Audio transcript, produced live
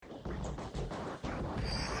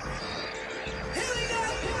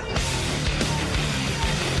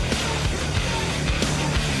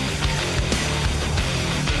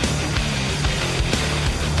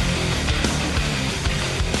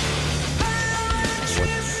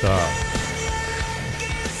What's up?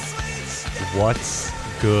 What's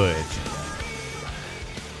good?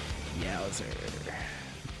 Yowzer.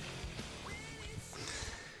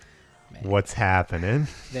 What's happening?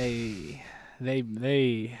 They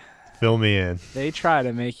Fill me in. try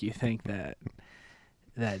to make you think that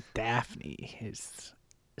Daphne is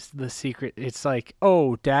the secret. It's like,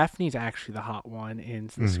 oh, Daphne's actually the hot one in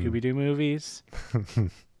the Scooby-Doo movies.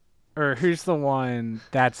 Or who's the one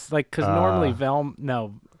that's like, because normally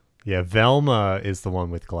Yeah, Velma is the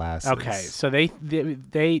one with glasses. Okay, so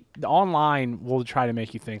they online will try to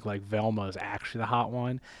make you think like Velma is actually the hot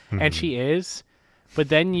one, and she is, but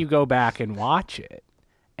then you go back and watch it,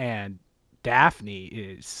 and Daphne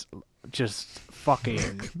is just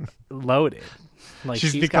fucking loaded. Like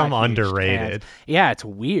She's got become huge underrated. cans. Yeah, it's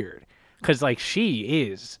weird because like she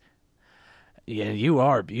is. Yeah, you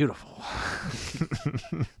are beautiful,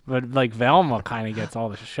 but like Velma kind of gets all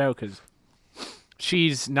the show because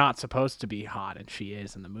she's not supposed to be hot, and she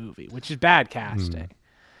is in the movie, which is bad casting.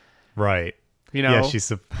 Right. You know? Yeah,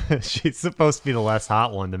 she's supposed to be the less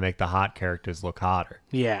hot one to make the hot characters look hotter.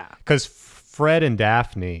 Yeah. Because Fred and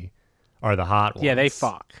Daphne are the hot ones. Yeah, they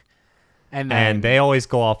fuck. And they always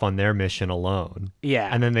go off on their mission alone. Yeah.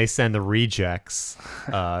 And then they send the rejects,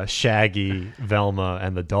 Shaggy, Velma,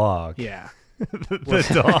 and the dog. Yeah. The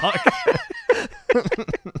dog.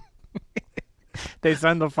 They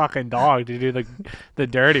send the fucking dog to do the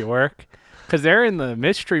dirty work. Because they're in the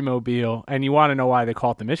Mystery Mobile, and you want to know why they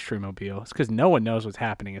call it the Mystery Mobile. It's because no one knows what's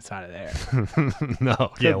happening inside of there.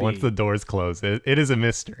 No. Once the doors close, it is a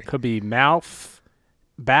mystery. Could be mouth,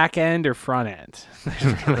 back end, or front end.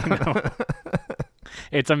 There's really no...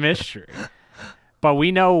 It's a mystery. But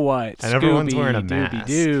we know what and everyone's wearing a Scooby-Dooby mask.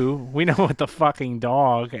 Doo. We know what the fucking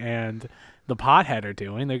dog and the pothead are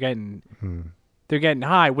doing. They're getting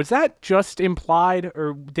high. Was that just implied,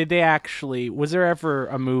 or did they actually? Was there ever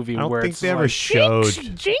a movie I don't where think it's they ever like, showed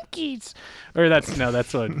Jinkies? Or that's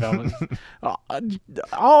what Velma.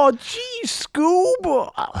 Oh, gee,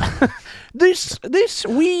 Scoob! This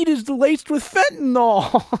weed is laced with fentanyl.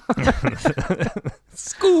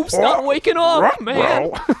 Scoop's not waking up,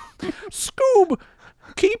 man. Scoob,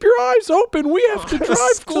 keep your eyes open. We have to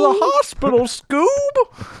drive to the hospital,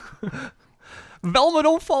 Scoob. Velma,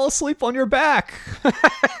 don't fall asleep on your back.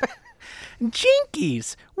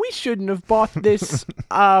 Jinkies, we shouldn't have bought this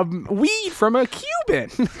weed from a Cuban.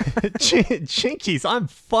 Jinkies, I'm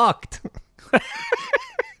fucked.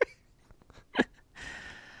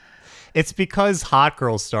 It's because hot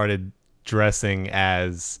girls started dressing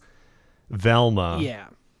as Velma. Yeah.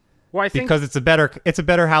 Well, I think Because it's a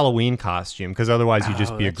better Halloween costume, because otherwise you'd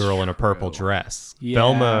just be a that's girl in a purple true. dress. Yeah.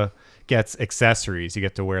 Velma gets accessories. You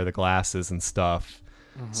get to wear the glasses and stuff.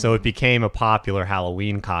 So it became a popular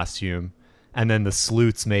Halloween costume, and then the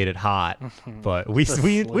Sleuts made it hot. But we've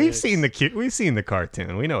Sleuts. seen the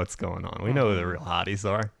cartoon. We know what's going on. We know who the real hotties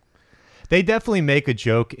are. They definitely make a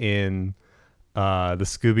joke in the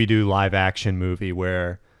Scooby-Doo live action movie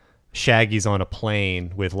where Shaggy's on a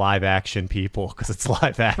plane with live action people because it's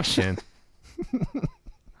live action.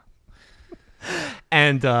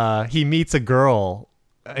 And he meets a girl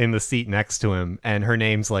in the seat next to him, and her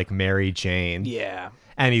name's like Mary Jane. Yeah.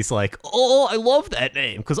 And he's like, oh, I love that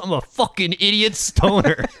name because I'm a fucking idiot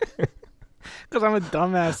stoner. Because I'm a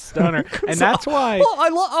dumbass stoner. And that's why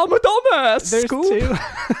I'm a dumbass. there's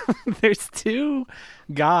Scoop. there's two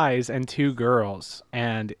guys and two girls.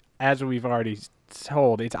 And as we've already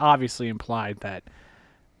told, it's obviously implied that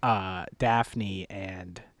Daphne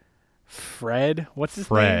and Fred, what's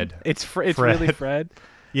his name? It's Fred. really Fred.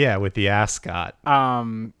 Yeah, with the ascot.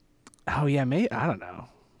 Oh yeah, maybe, I don't know.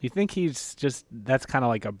 You think that's kind of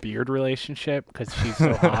like a beard relationship because she's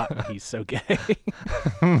so hot and he's so gay?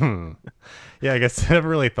 Yeah, I guess I never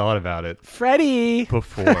really thought about it Freddie.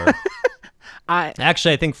 before. I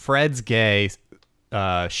think Fred's gay.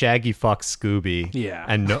 Shaggy fucks Scooby. Yeah.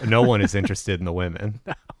 And no one is interested in the women.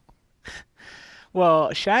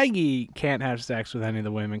 Well, Shaggy can't have sex with any of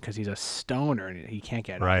the women because he's a stoner and he can't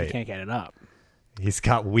get Right. he can't get it up. He's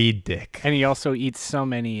got weed dick. And he also eats so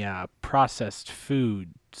many processed foods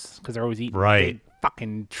because they're always eating Right. big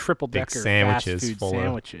fucking triple decker Big sandwiches fast food full of-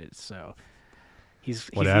 sandwiches. So he's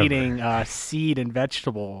Whatever. eating seed and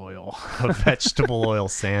vegetable oil. A vegetable oil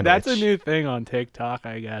sandwich. That's a new thing on TikTok,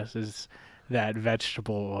 I guess, is that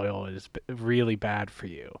vegetable oil is really bad for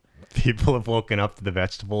you. People have woken up to the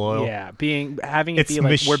vegetable oil. Yeah, having it It's be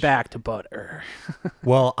like we're back to butter.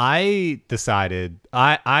 Well, I decided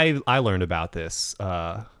I learned about this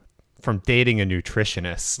from dating a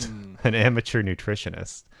nutritionist, an amateur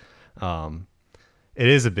nutritionist. It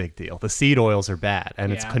is a big deal. The seed oils are bad,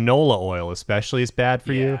 and it's Yeah. canola oil especially is bad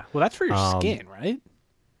for you. Well, that's for your skin, right?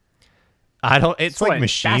 I don't. It's what like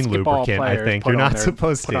machine basketball lubricant. I players think put you're on not their-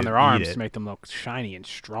 supposed put to on their eat arms it. to make them look shiny and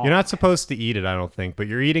strong. You're not supposed to eat it, I don't think, but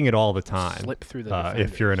you're eating it all the time. Slip through the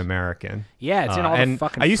if you're an defenders. American. Yeah, it's in all and the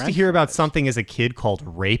fucking I used to French hear about fries. something as a kid called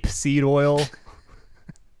rapeseed oil.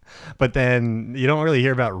 But then you don't really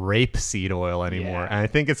hear about rapeseed oil anymore. Yeah. And I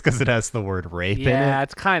think it's because it has the word rape in Yeah, it.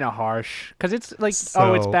 it's kind of harsh because it's like,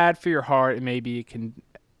 oh, it's So- bad for your heart and maybe it can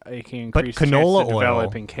increase canola chances of oil-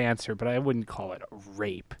 developing cancer, but I wouldn't call it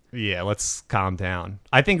rape. Yeah, let's calm down.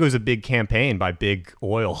 I think it was a big campaign by Big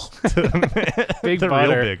Oil. Big the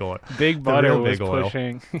butter. real Big Oil. Big The Butter real was Big Oil.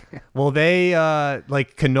 pushing. Well, they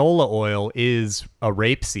like canola oil is a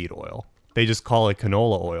rapeseed oil. They just call it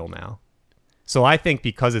canola oil now. So I think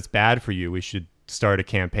because it's bad for you, we should start a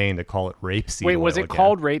campaign to call it rapeseed Wait, oil was it again.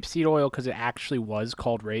 called rapeseed oil because it actually was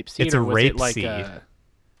called rapeseed? It's a or was it like rapeseed.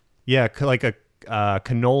 Yeah, like a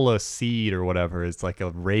canola seed or whatever is like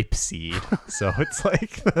a rape seed. So it's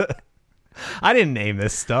like I didn't name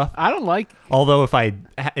this stuff. I don't like. Although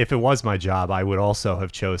if it was my job, I would also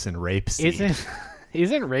have chosen rapeseed.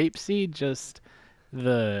 Isn't rapeseed just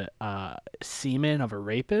the semen of a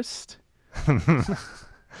rapist?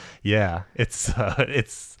 Yeah, it's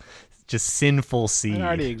just sinful It seed.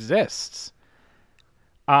 already exists.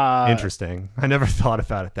 Interesting. I never thought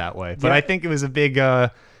about it that way, but Yeah. I think it was a big,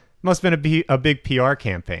 must have been a big PR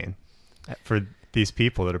campaign for these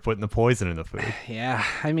people that are putting the poison in the food. Yeah,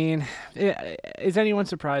 I mean, is anyone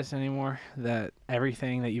surprised anymore that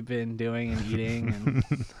everything that you've been doing and eating and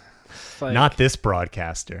it's like, Not this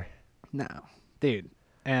broadcaster. no, dude.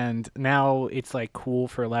 And now it's like cool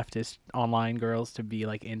for leftist online girls to be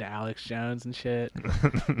like into Alex Jones and shit.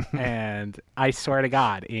 And I swear to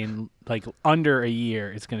God, in like under a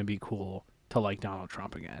year, it's gonna be cool to like Donald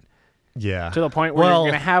Trump again. Yeah. To the point where Well-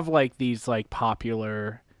 you're gonna have like these like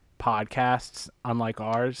popular podcasts, unlike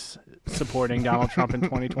ours, supporting Donald Trump in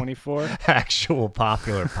 2024. Actual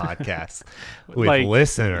popular podcasts with Like-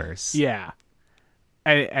 listeners. Yeah.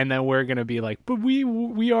 And then we're gonna be like, but we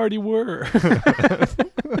already were.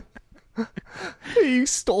 You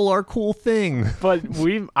stole our cool thing. But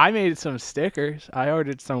I made some stickers. I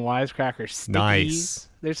ordered some Wisecracker stickies. Nice.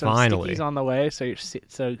 There's some Finally. stickies on the way,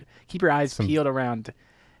 so keep your eyes Some- peeled around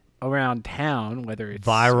town, whether it's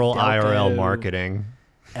Viral Delta, IRL marketing.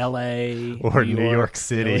 L.A. Or New York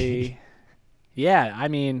City. Philly. Yeah, I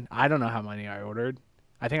mean, I don't know how many I ordered.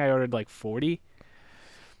 I think I ordered like 40.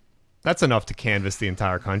 That's enough to canvass the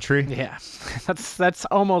entire country. Yeah, that's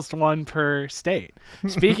almost one per state.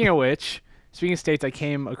 Speaking of states, I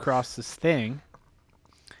came across this thing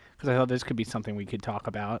because I thought this could be something we could talk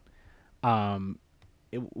about,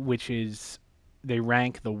 which is they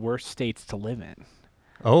rank the worst states to live in.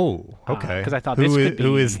 Oh, okay. 'cause I thought Who this i- could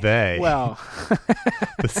who be- is they? Well,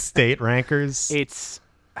 The state rankers. it's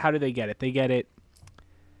how do they get it? They get it.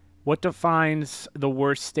 What defines the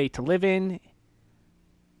worst state to live in?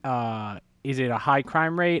 Is it a high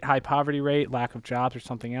crime rate, high poverty rate, lack of jobs, or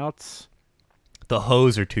something else? The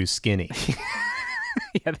hoes are too skinny.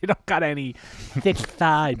 Yeah, they don't got any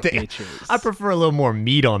thick-thighed bitches. I prefer a little more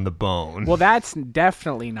meat on the bone. Well, that's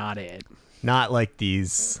definitely not it. Not like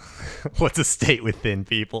these. What's a state with thin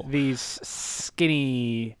people? These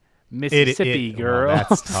skinny Mississippi well, girls.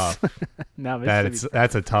 that's tough. No, Mississippi.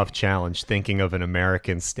 That's a tough challenge. Thinking of an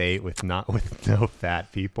American state with no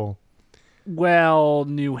fat people. Well,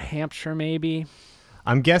 New Hampshire maybe.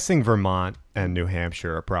 I'm guessing Vermont and New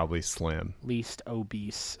Hampshire are probably slim, Least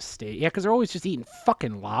obese state. Yeah, because they're always just eating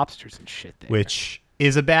fucking lobsters and shit there. which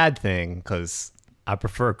is a bad thing because I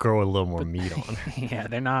prefer a girl with a little more meat on her. Yeah,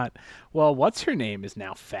 they're not. Well, what's her name is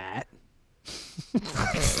now fat.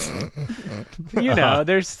 You know,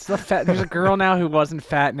 there's a girl now who wasn't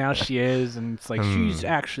fat, now she is, and it's like she's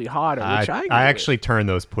actually hotter, which I agree I actually turned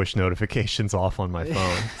those push notifications off on my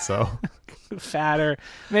phone, so with. Fatter.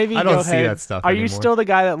 Maybe I don't go see ahead. that stuff Are you anymore. still the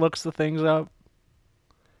guy that looks the things up?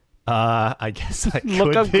 I guess I could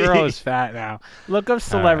Look up be. girl is fat now. Look up All right,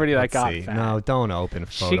 celebrity that let's got see. fat. No, don't open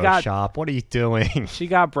She got- Photoshop. What are you doing? She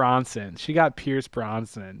got Bronson. She got Pierce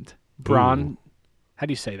Brosnan. How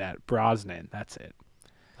do you say that? Brosnan. That's it.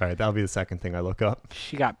 All right, that'll be the second thing I look up.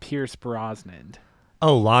 She got Pierce Brosnan.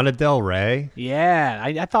 Oh, Lana Del Rey. Yeah,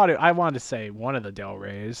 I thought I wanted to say one of the Del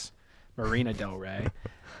Reys, Marina Del Rey.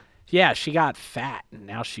 Yeah, she got fat and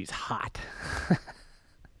now she's hot.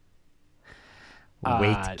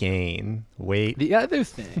 Weight gain. Weight. The other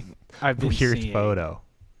thing I've been Weird seeing. photo.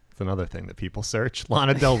 It's another thing that people search.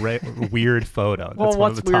 Lana Del Rey. Weird photo. That's Well, one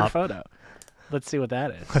what's of the weird top. photo? Let's see what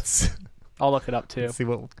that is. Let's I'll look it up too. see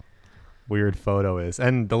what weird photo is.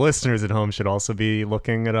 And the listeners at home should also be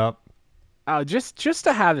looking it up. Just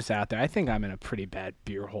to have this out there, I think I'm in a pretty bad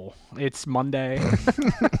beer hole. It's Monday.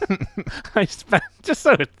 I spent just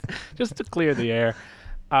to clear the air.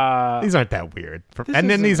 These aren't that weird. And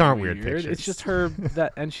then these aren't weird pictures. It's just her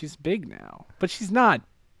and she's big now, but she's not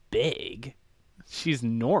big. She's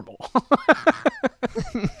normal.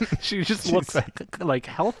 She just looks like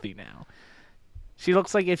healthy now. She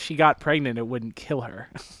looks like if she got pregnant, it wouldn't kill her.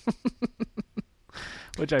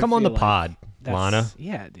 Which Come on the pod, Lana.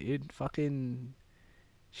 Yeah, dude. Fucking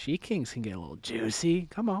She Kings can get a little juicy.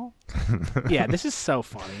 Come on. Yeah, this is so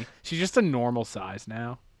funny. She's just a normal size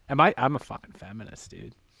now. I'm a fucking feminist,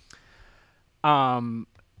 dude. To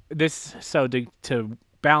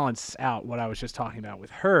balance out what I was just talking about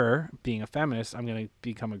with her being a feminist, I'm going to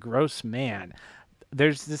become a gross man.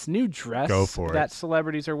 There's this new dress that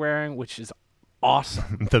celebrities are wearing, which is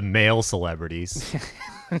awesome. The male celebrities.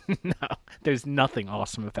 No, there's nothing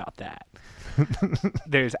awesome about that.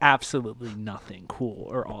 There's absolutely nothing cool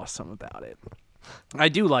or awesome about it. I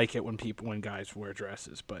do like it when guys wear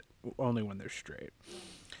dresses, but only when they're straight.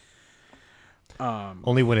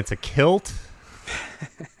 Only when it's a kilt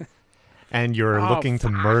and you're looking to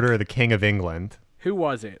murder the King of England. Who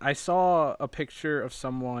was it? I saw a picture of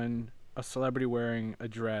a celebrity wearing a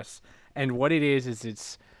dress, and what it is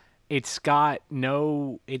it's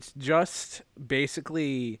just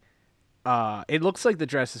basically it looks like the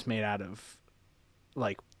dress is made out of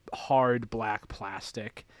like hard black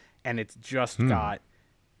plastic, and it's just got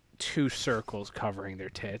 2 circles covering their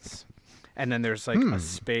tits. And then there's like a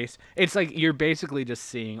space. It's like you're basically just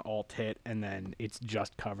seeing all tit, and then it's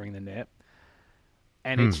just covering the nip.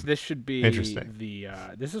 And this should be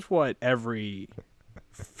this is what every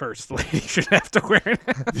first lady should have to wear.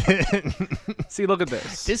 See, look at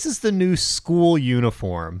this. This is the new school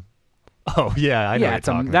uniform. Oh yeah, I know.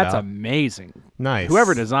 Yeah, that's amazing. Nice.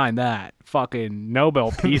 Whoever designed that, fucking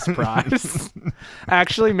Nobel Peace Prize.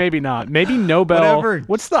 Actually, maybe not. Maybe Nobel.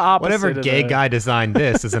 What's the opposite? Whatever gay guy designed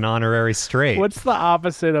this is an honorary straight. What's the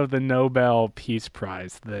opposite of the Nobel Peace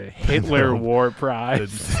Prize? The Hitler War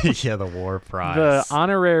Prize. The War Prize. The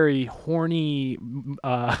honorary horny.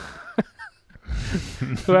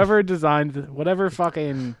 Whoever designed whoever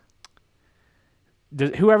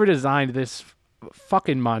designed this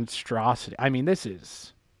fucking monstrosity. I mean, this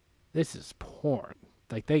is porn.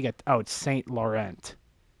 Like they get it's Saint Laurent.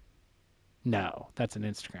 No, that's an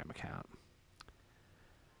Instagram account.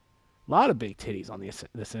 A lot of big titties on this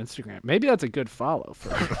Instagram. Maybe that's a good follow for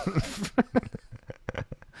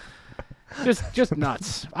just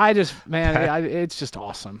nuts. It's just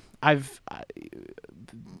awesome.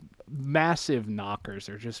 Massive knockers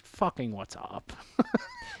are just fucking what's up.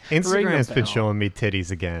 Instagram's been showing me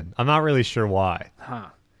titties again. I'm not really sure why. Huh.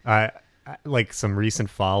 I like some recent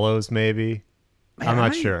follows maybe. Man, I'm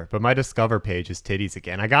not sure, but my Discover page is titties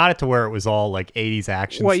again. I got it to where it was all like 80s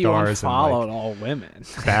action stars. You and unfollowed all women.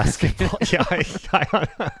 Basketball. Yeah,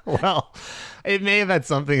 well, it may have had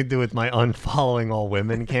something to do with my unfollowing all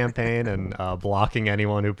women campaign and blocking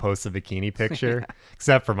anyone who posts a bikini picture,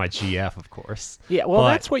 except for my GF, of course. Yeah, well,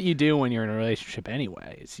 that's what you do when you're in a relationship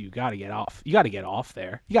anyway. Is you got to get off. You got to get off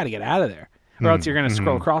there. You got to get out of there, or else you're going to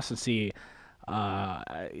scroll across and see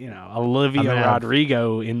Olivia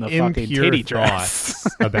Rodrigo in the fucking titty dress.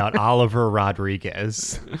 About Oliver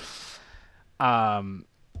Rodriguez. I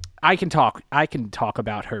can talk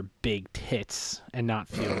about her big tits and not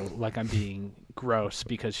feel like I'm being gross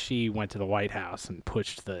because she went to the White House and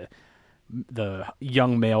pushed the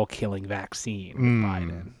young male killing vaccine with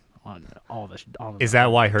Biden on all the. Is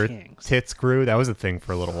that why her tits grew? That was a thing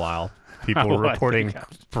for a little while. People were reporting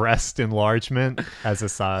breast enlargement as a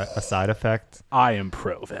side effect. I am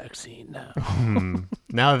pro-vaccine now.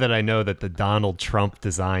 Now that I know that the Donald Trump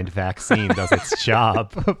designed vaccine does its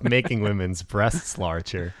job of making women's breasts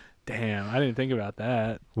larger. Damn, I didn't think about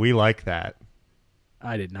that. We like that.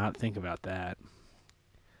 I did not think about that.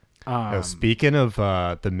 Speaking of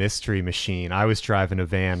the Mystery Machine, I was driving a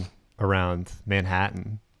van around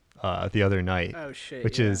Manhattan the other night,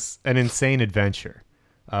 which is an insane adventure.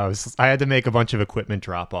 I had to make a bunch of equipment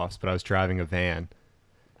drop-offs, but I was driving a van.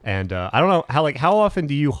 And I don't know, how often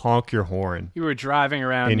do you honk your horn? You were driving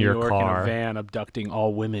around New York car in a van abducting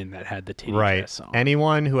all women that had the titty dress on.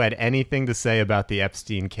 Anyone who had anything to say about the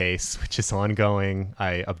Epstein case, which is ongoing,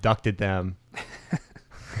 I abducted them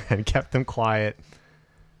and kept them quiet.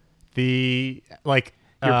 Your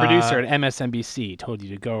producer at MSNBC told you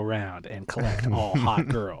to go around and collect all hot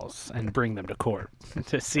girls and bring them to court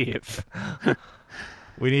to see if...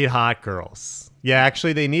 We need hot girls. Yeah,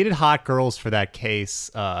 actually, they needed hot girls for that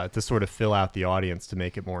case to sort of fill out the audience to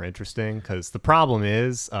make it more interesting. Because the problem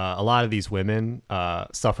is a lot of these women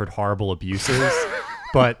suffered horrible abuses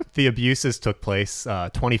but the abuses took place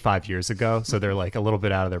 25 years ago, so they're like a little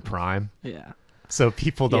bit out of their prime. Yeah. So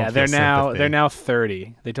people don't. Yeah, feel they're sympathy. now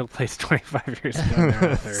 30. They took place 25 years ago. And they're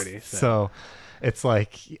now 30. So it's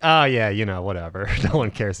like, oh yeah, whatever. No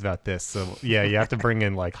one cares about this. So yeah, you have to bring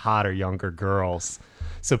in like hotter, younger girls,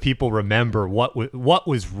 so people remember what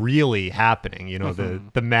was really happening.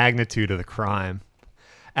 The magnitude of the crime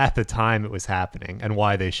at the time it was happening and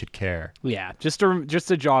why they should care. Yeah, just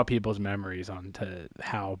to draw people's memories onto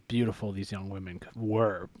how beautiful these young women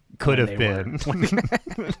could have been.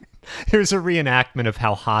 Here's a reenactment of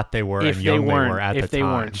how hot they were and young they were at the time. If they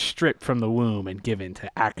weren't stripped from the womb and given to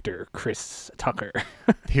actor Chris Tucker.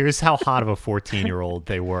 Here's how hot of a 14-year-old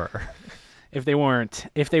they were. If they weren't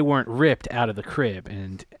ripped out of the crib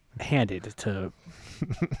and handed to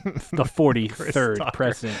the 43rd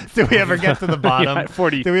president. Did we ever get to the bottom?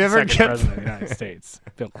 42nd president of the United States,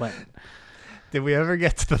 Bill Clinton. Did we ever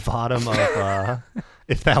get to the bottom of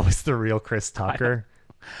if that was the real Chris Tucker?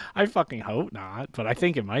 I fucking hope not, but I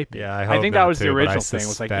think it might be. Yeah, I think that was the original thing. It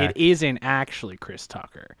was like, it isn't actually Chris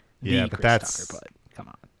Tucker. Yeah, but that's... Tucker, but come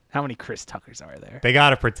on. How many Chris Tuckers are there? They got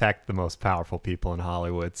to protect the most powerful people in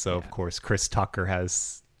Hollywood, so of course Chris Tucker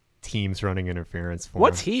has teams running interference for him.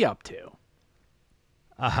 What's he up to?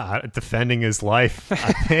 Defending his life,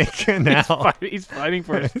 I think. Now he's fighting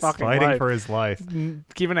for his fucking life. Fighting for his life.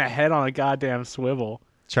 Keeping a head on a goddamn swivel.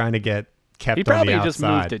 Trying to get kept on the outside. He probably just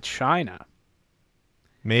moved to China.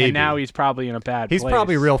 Maybe. And now he's probably in a bad place. He's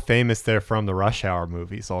probably real famous there from the Rush Hour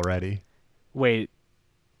movies already. Wait,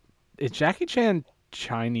 is Jackie Chan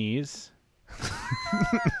Chinese?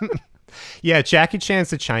 Yeah, Jackie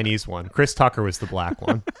Chan's the Chinese one. Chris Tucker was the black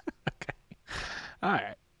one. Okay. All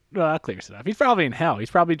right. Well, that clears it up. He's probably in hell.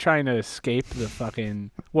 He's probably trying to escape the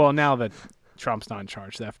fucking... Well, now that Trump's not in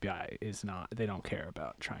charge, the FBI is not... They don't care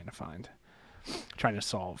about trying to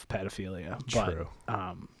solve pedophilia. True.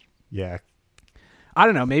 But, yeah. I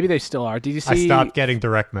don't know. Maybe they still are. Did you see... I stopped getting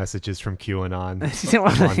direct messages from QAnon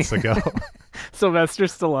months ago. Sylvester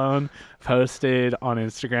Stallone posted on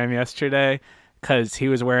Instagram yesterday because he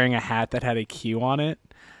was wearing a hat that had a Q on it.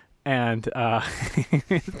 And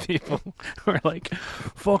people were like,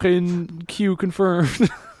 fucking Q confirmed.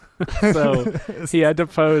 So he had to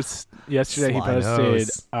post yesterday. He posted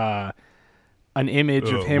an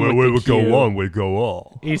image of him with the Q. Go on, we go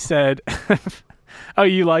on. He said, oh,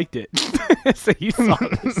 you liked it. So you saw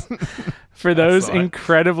this. For those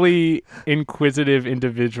incredibly inquisitive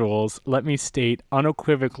individuals, let me state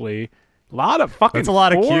unequivocally, that's a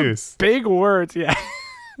lot of Qs. Big words, yeah.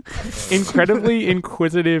 Incredibly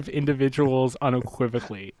inquisitive individuals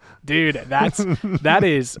unequivocally. Dude, that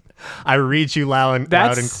is... I read you loud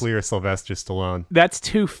and clear, Sylvester Stallone. That's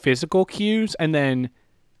two physical cues, and then...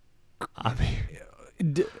 I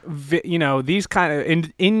mean... these kind of...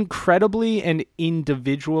 incredibly and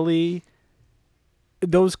individually...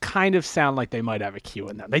 Those kind of sound like they might have a Q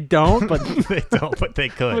in them. They don't, but... They don't, but they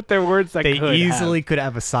could. But they're words that they easily could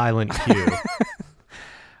have a silent Q.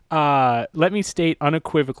 Let me state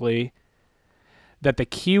unequivocally that the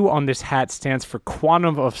Q on this hat stands for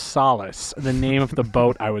Quantum of Solace, the name of the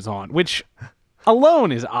boat I was on, which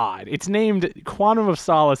alone is odd. It's named Quantum of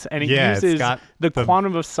Solace, and it uses the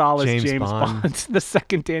Quantum of Solace James Bond, the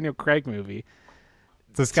second Daniel Craig movie.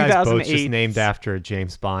 This guy's boat's just named after a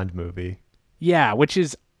James Bond movie. Yeah, which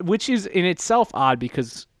is in itself odd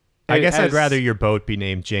because... I guess I'd rather your boat be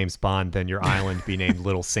named James Bond than your island be named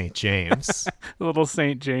Little St. James. Little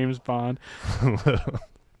St. James Bond.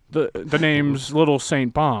 The name's Little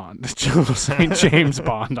St. Bond. Little St. James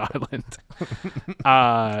Bond Island.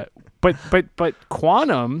 But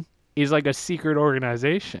Quantum is like a secret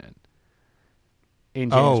organization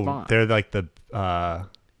in James Bond. They're like the...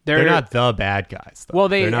 they're not the bad guys, though. Well,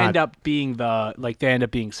 they end up being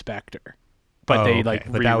Spectre. But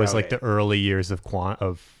But that was like the early years of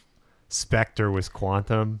Spectre was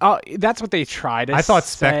Quantum. Oh, that's what they tried to say. I thought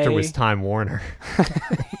Spectre was Time Warner.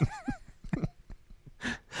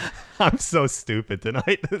 I'm so stupid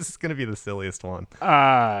tonight. This is going to be the silliest one.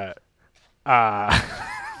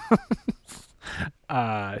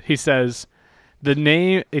 He says,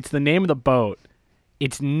 it's the name of the boat.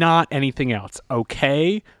 It's not anything else.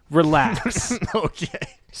 Okay? Relax. Okay.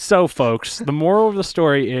 So, folks, the moral of the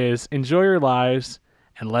story is enjoy your lives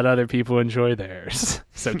and let other people enjoy theirs.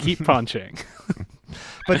 So keep punching.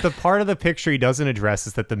 But the part of the picture he doesn't address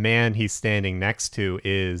is that the man he's standing next to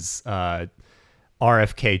is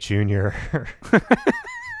RFK Jr.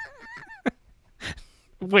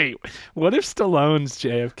 Wait, what if Stallone's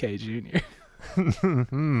JFK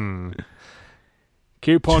Jr.?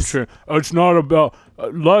 Keep punching. It's not about...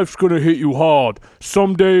 life's going to hit you hard.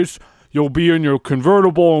 Some days you'll be in your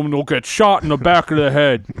convertible and you'll get shot in the back of the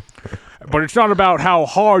head. But it's not about how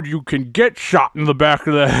hard you can get shot in the back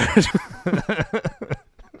of the head.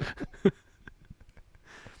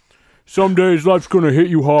 Some days life's going to hit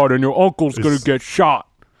you hard and your uncle's going to get shot.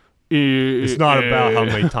 It's not about how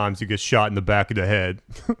many times you get shot in the back of the head.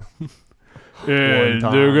 And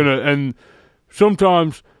and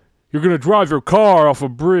sometimes you're going to drive your car off a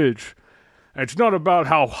bridge. It's not about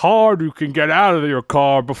how hard you can get out of your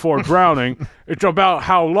car before drowning. It's about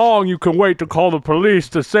how long you can wait to call the police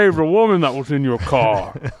to save the woman that was in your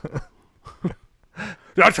car.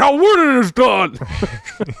 That's how winning is done.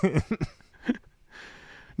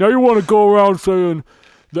 Now you want to go around saying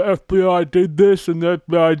the FBI did this and the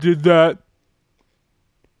FBI did that.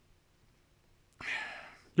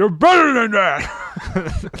 You're better than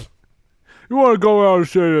that. You want to go around and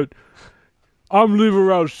say that I'm leaving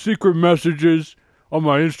around secret messages on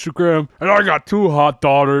my Instagram, and I got 2 hot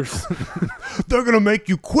daughters. They're going to make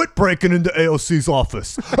you quit breaking into AOC's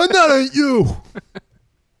office, and that ain't you.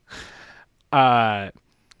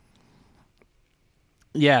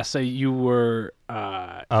 Yeah, so you were...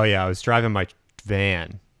 Oh, yeah, I was driving my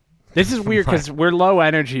van. This is weird because we're low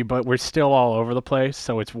energy, but we're still all over the place,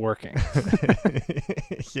 so it's working.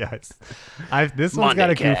 Yes. This one's got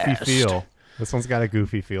a goofy feel. This one's got a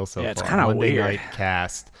goofy feel so far. Yeah, it's kind of Monday weird. night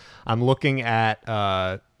cast. I'm looking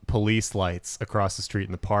at police lights across the street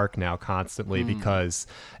in the park now constantly because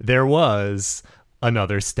there was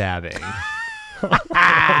another stabbing.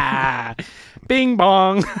 Bing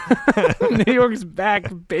bong. New York's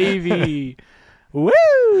back, baby.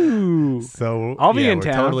 Woo! So I'll be in we're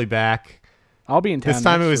town. totally back. I'll be in town. This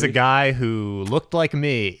time it was a week. guy who looked like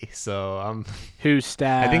me. So who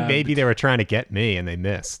stabbed. I think maybe they were trying to get me and they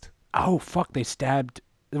missed. Oh fuck! They stabbed.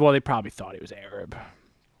 Well, they probably thought he was Arab.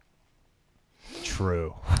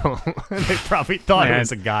 True. They probably thought it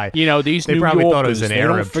was a guy. You know, these They New probably Yorkers, thought it was an they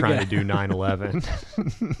don't Arab trying to forget. do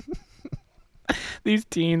 9/11. These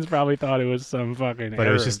teens probably thought it was some fucking. But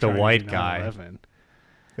it was Arab just a trying to white do guy. 9/11.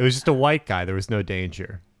 It was just a white guy. There was no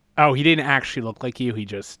danger. Oh, he didn't actually look like you.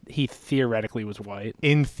 He theoretically was white.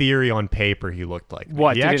 In theory, on paper, he looked like me.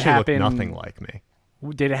 What, He did it actually happen- looked nothing like me.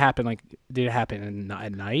 Did it happen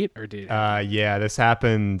at night or did? Yeah, this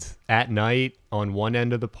happened at night on one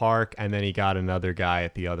end of the park, and then he got another guy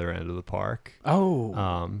at the other end of the park.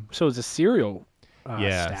 Oh, so it's a serial.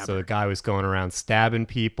 Yeah, stabber. so the guy was going around stabbing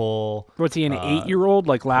people. Was he an 8-year-old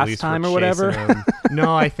like last Police time were or whatever? chasing him.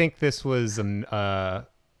 No, I think this was an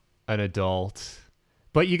adult.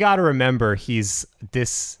 But you got to remember, he's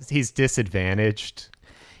disadvantaged.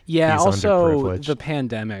 Yeah. He's Also, underprivileged. the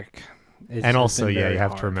pandemic. And also, been yeah, very you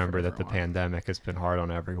have hard to remember for that the everyone. pandemic has been hard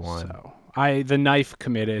on everyone. So the knife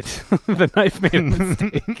committed. The knife made a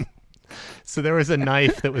mistake. So there was a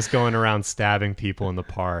knife that was going around stabbing people in the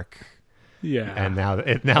park. Yeah. And now That's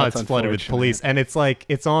it's flooded with unfortunate. police. And it's like,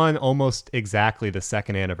 it's on almost exactly the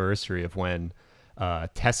second anniversary of when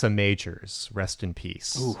Tessa Majors, rest in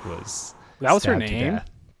peace, was That was her stabbed to name? death.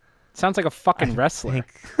 Sounds like a fucking wrestler.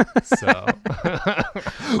 So,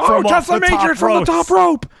 Oh, Tessa Majors from the top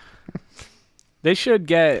rope. They should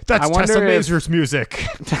get. That's I wonder Tessa if Majors music.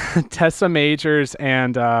 Tessa Majors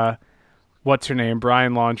and what's her name,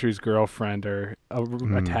 Brian Laundrie's girlfriend, are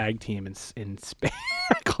a tag team in space.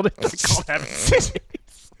 I called it heaven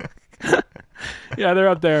space. Yeah, they're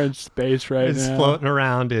up there in space right It's now. floating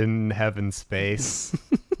around in heaven space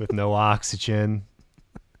with no oxygen.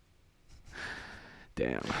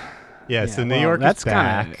 Damn. Yeah, so New well, York that's is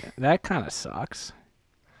back. That kind of sucks.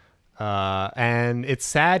 And it's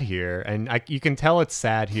sad here. And you can tell it's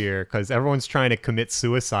sad here because everyone's trying to commit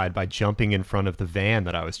suicide by jumping in front of the van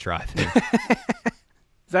that I was driving.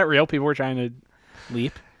 Is that real? People were trying to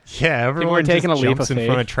leap. Yeah, everyone taking just a leap jumps of in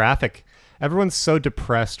front of faith. traffic. Everyone's so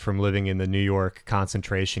depressed from living in the New York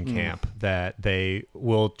concentration Mm. camp that they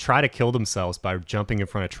will try to kill themselves by jumping in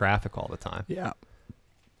front of traffic all the time. Yeah.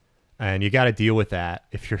 And you got to deal with that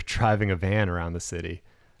if you're driving a van around the city.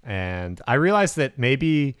 And I realized that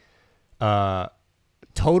maybe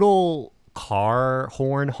total car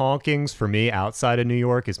horn honkings for me outside of New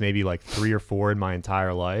York is maybe like 3 or 4 in my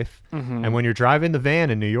entire life. Mm-hmm. And when you're driving the van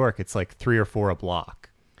in New York, it's like 3 or 4 a block.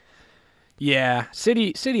 Yeah.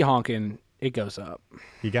 City honking, it goes up.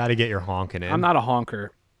 You got to get your honking in. I'm not a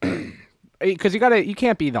honker. Because you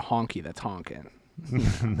can't be the honky that's honking.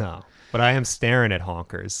 No, but I am staring at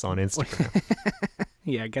honkers on Instagram.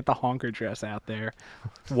 Yeah, get the honker dress out there.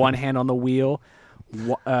 One hand on the wheel.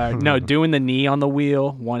 No, doing the knee on the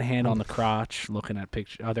wheel. One hand on the crotch, looking at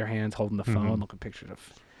pictures. Other hands holding the phone, looking at pictures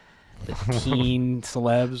of the teen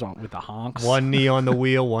celebs with the honks. One knee on the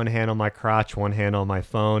wheel, one hand on my crotch, one hand on my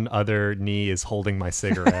phone. Other knee is holding my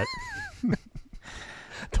cigarette.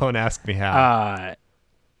 Don't ask me how.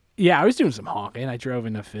 Yeah, I was doing some honking. I drove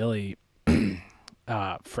into Philly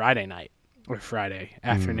Friday night or Friday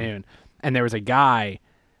afternoon, and there was a guy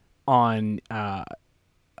on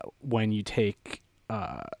when you take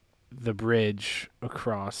the bridge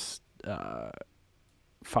across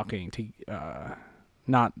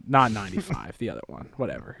not 95, the other one,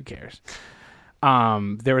 whatever, who cares.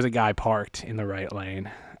 There was a guy parked in the right lane,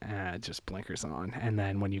 just blinkers on, and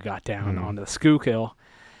then when you got down onto the Schuylkill,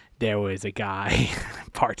 there was a guy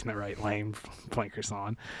parked in the right lane, blinkers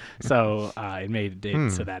on. So it made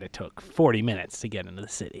it so that it took 40 minutes to get into the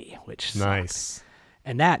city, which sucked. Nice.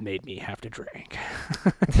 And that made me have to drink.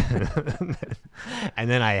 And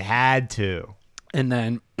then I had to. And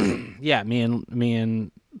then, yeah, me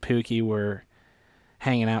and Pookie were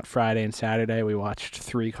hanging out Friday and Saturday. We watched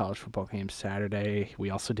 3 college football games Saturday.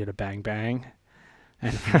 We also did a Bang Bang.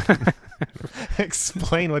 And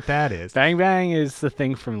Explain what that is. Bang Bang is the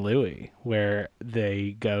thing from Louis where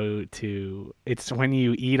they go to, it's when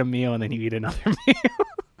you eat a meal and then you eat another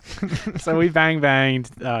meal. So we banged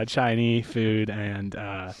Chinese food and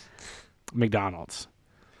McDonald's.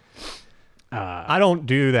 I don't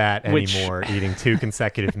do that anymore, eating 2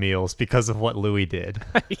 consecutive meals because of what Louis did.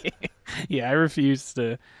 Yeah, I refuse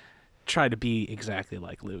to try to be exactly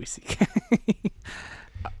like Louis C.K.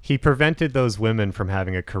 He prevented those women from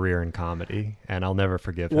having a career in comedy, and I'll never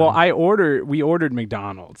forgive him. Well, we ordered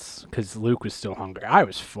McDonald's because Luke was still hungry. I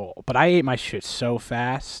was full, but I ate my shit so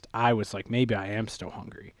fast, I was like, maybe I am still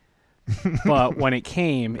hungry. But when it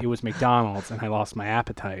came, it was McDonald's, and I lost my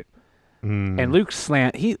appetite. And Luke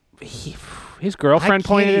his girlfriend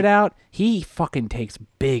pointed it out. He fucking takes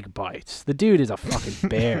big bites. The dude is a fucking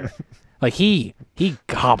bear. Like he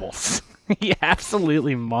gobbles. He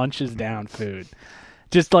absolutely munches down food.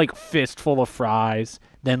 Just like fistful of fries,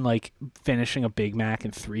 then like finishing a Big Mac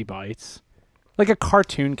in 3 bites. Like a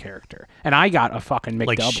cartoon character. And I got a fucking McDouble.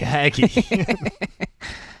 Like Shaggy.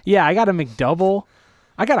 Yeah, I got a McDouble.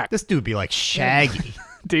 This dude be like Shaggy.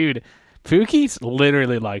 Dude, Pookie's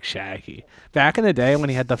literally like Shaggy. Back in the day when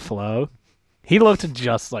he had the flow, he looked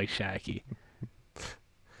just like Shaggy.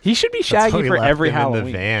 He should be Shaggy for every Halloween. In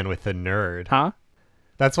the van with the nerd. Huh?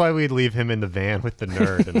 That's why we'd leave him in the van with the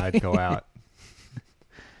nerd, and I'd go out.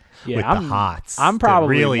 Yeah, with the hots. I'm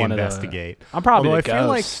probably to really one investigate. I'm probably Although the I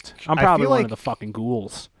feel ghost. like, I'm probably one of the fucking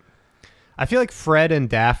ghouls. I feel like Fred and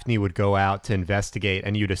Daphne would go out to investigate,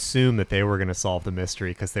 and you'd assume that they were going to solve the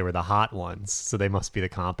mystery because they were the hot ones, so they must be the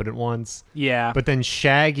competent ones. Yeah. But then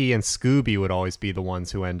Shaggy and Scooby would always be the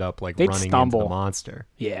ones who end up like running into the monster.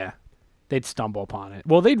 Yeah. They'd stumble upon it.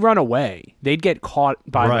 Well, they'd run away. They'd get caught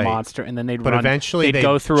by the monster, and then they'd run. But eventually they'd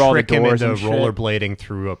go through all the trick him doors into and shit. rollerblading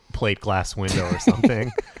through a plate glass window or something.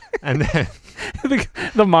 And then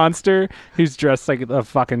the monster who's dressed like a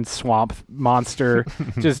fucking swamp monster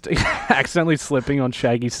just accidentally slipping on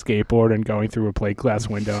Shaggy's skateboard and going through a plate glass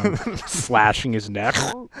window and slashing his neck.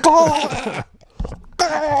 Oh,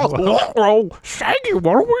 Shaggy,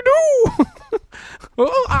 what do we do?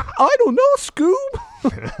 I don't know,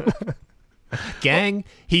 Scoob. Gang,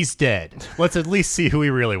 he's dead. Let's at least see who he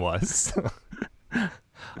really was.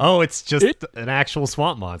 Oh, it's just an actual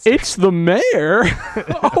swamp monster. It's the mayor.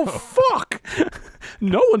 Oh, fuck.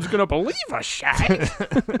 No one's going to believe us, Shaggy.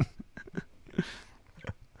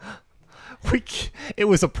 It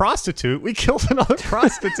was a prostitute. We killed another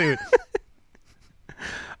prostitute.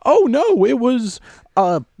 Oh, no, it was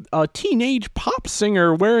a teenage pop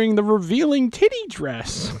singer wearing the revealing titty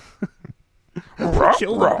dress.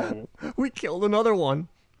 We killed another one.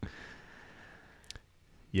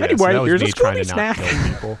 Yeah, anyway, so that was here's me a trying Scooby to snack. not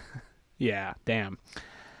kill people. Yeah, damn.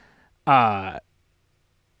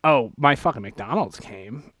 Oh, my fucking McDonald's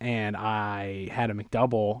came, and I had a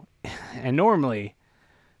McDouble, and normally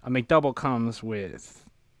a McDouble comes with,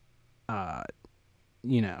 bun,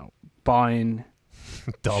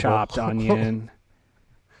 chopped onion,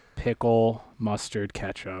 pickle, mustard,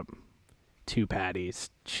 ketchup, 2 patties,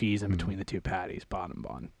 cheese in between the 2 patties, bottom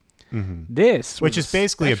bun. Mm-hmm. Which is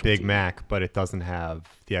basically a Big Mac, but it doesn't have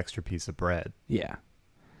the extra piece of bread. Yeah.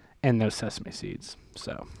 And no sesame seeds.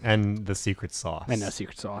 And the secret sauce. And no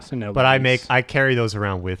secret sauce. And no But I carry those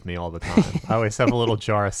around with me all the time. I always have a little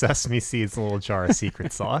jar of sesame seeds and a little jar of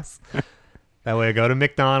secret sauce. That way I go to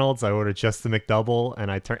McDonald's, I order just the McDouble,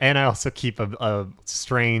 and I also keep a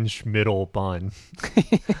strange middle bun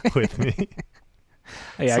with me.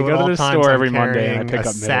 Yeah, so I go to the store every Monday and I pick up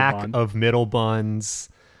a sack of middle buns,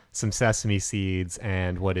 some sesame seeds,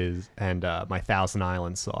 and my Thousand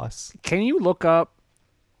Island sauce. Can you look up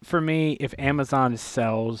for me if Amazon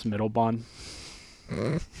sells middle bun?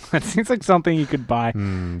 That seems like something you could buy.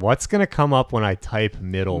 What's gonna come up when I type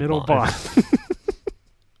middle bun?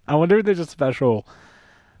 I wonder if there's a special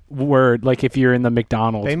word, like if you're in the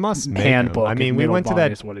McDonald's They must make handbook. them. I mean, we middle went to bun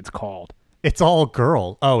that. is what it's called. It's all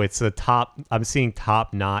girl. Oh, it's a top. I'm seeing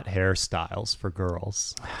top knot hairstyles for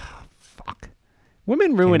girls. Fuck.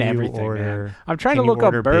 Women ruin Can you everything, order- man. I'm trying can to you look up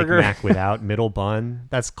order burger. Big Mac without middle bun.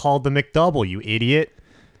 That's called the McDouble, you idiot.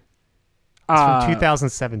 It's from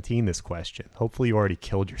 2017, this question. Hopefully you already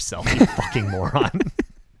killed yourself, you fucking moron.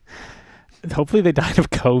 Hopefully they died of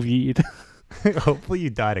COVID. Hopefully you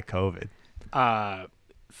died of COVID.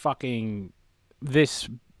 Fucking this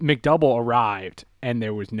McDouble arrived and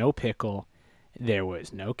there was no pickle, there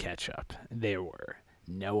was no ketchup, there were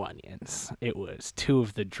no onions. It was two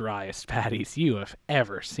of the driest patties you have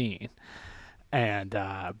ever seen, and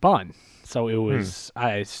bun. So it was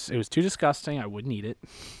it was too disgusting. I wouldn't eat it.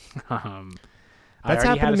 That's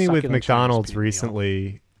happened to me with McDonald's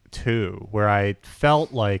recently too, where I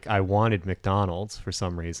felt like I wanted McDonald's for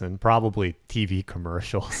some reason, probably TV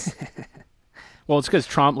commercials. Well, it's because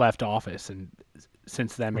Trump left office, and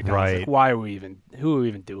since then McDonald's like, why are we even? Who are we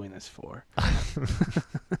even doing this for?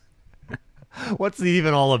 What's it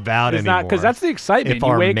even all about it's anymore? Not because that's the excitement. If You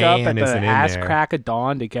our wake up man at the isn't in ass there. crack of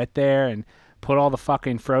dawn to get there and put all the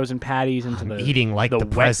fucking frozen patties into the eating like the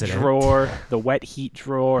wet president. drawer, the wet heat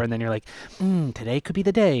drawer, and then you're like, today could be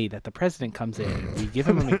the day that the president comes in. We give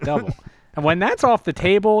him a McDouble. And when that's off the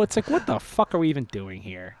table, it's like, what the fuck are we even doing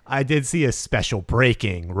here? I did see a special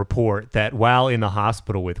breaking report that while in the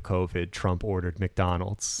hospital with COVID, Trump ordered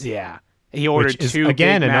McDonald's. Yeah. He ordered Which is, two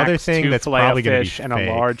again, Big another Macs, thing two that's filet probably gonna be fish, and a fake.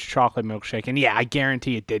 large chocolate milkshake. And yeah, I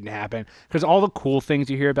guarantee it didn't happen because all the cool things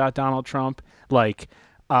you hear about Donald Trump, like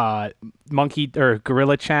Monkey or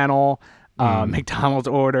Gorilla Channel, McDonald's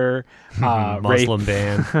order, Muslim rape,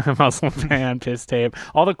 ban. Muslim ban, piss tape,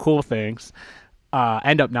 all the cool things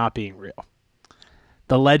end up not being real.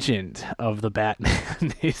 The legend of the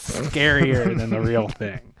Batman is scarier than the real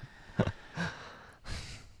thing.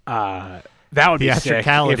 That would be sick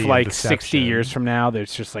Theatricality if, of like, deception. 60 years from now,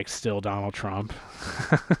 there's just, like, still Donald Trump.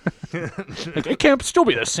 Like, it can't still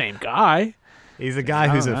be the same guy. He's a guy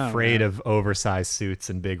who's don't know, afraid man. of oversized suits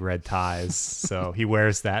and big red ties, so he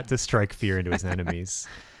wears that to strike fear into his enemies.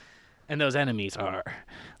 And those enemies are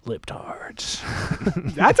libtards.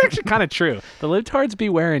 That's actually kind of true. The libtards be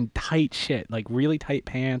wearing tight shit, like really tight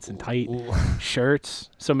pants and tight shirts.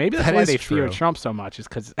 So maybe that's That why is they fear true. Trump so much, is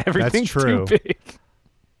because everything's true. too big.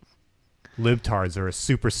 Libtards are a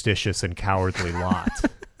superstitious and cowardly lot.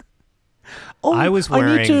 Oh, I was I need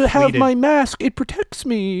wearing to have pleated- my mask. It protects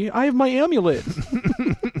me. I have my amulet.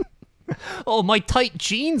 Oh, my tight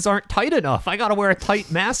jeans aren't tight enough. I gotta wear a tight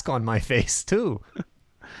mask on my face, too.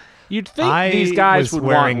 You'd think I these guys was would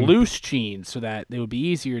wearing- want loose jeans so that it would be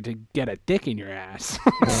easier to get a dick in your ass.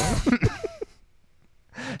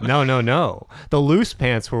 No. The loose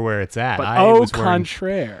pants were where it's at. But I was wearing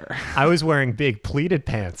contraire. I was wearing big pleated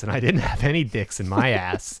pants, and I didn't have any dicks in my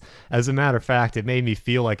ass. As a matter of fact, it made me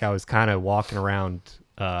feel like I was kind of walking around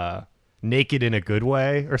naked in a good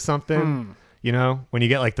way or something. You know, when you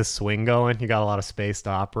get like the swing going, you got a lot of space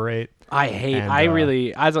to operate. I hate. And, I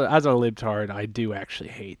really, as a libtard, I do actually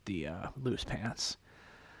hate the loose pants.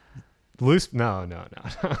 Loose? No.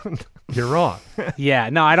 You're wrong. Yeah,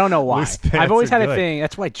 no, I don't know why. Loose pants I've always are had a good. thing.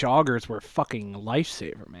 That's why joggers were a fucking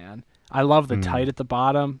lifesaver, man. I love the tight at the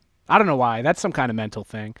bottom. I don't know why. That's some kind of mental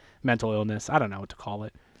thing, mental illness. I don't know what to call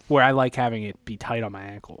it. Where I like having it be tight on my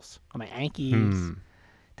ankles, on my ankies,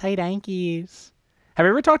 tight ankies. Have you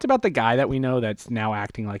ever talked about the guy that we know that's now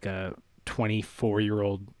acting like a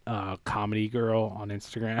 24-year-old comedy girl on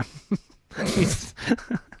Instagram? He's-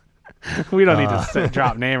 we don't need to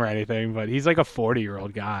drop name or anything, but he's like a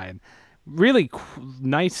 40-year-old guy, and really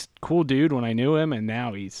nice, cool dude when I knew him, and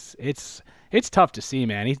now it's tough to see,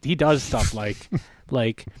 man. He does stuff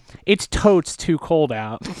like it's totes too cold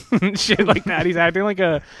out, shit like that. He's acting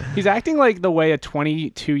like the way a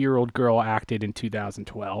 22-year-old girl acted in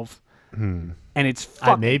 2012, and it's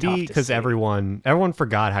fucking Maybe tough to because see. everyone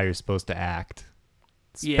forgot how you're supposed to act.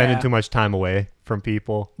 Spending Yeah. too much time away from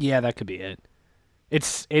people. Yeah, that could be it.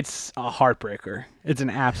 It's a heartbreaker. It's an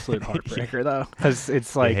absolute heartbreaker though, because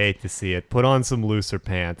it's I like hate to see it. Put on some looser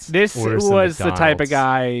pants. this Order some was the type of McDonald's.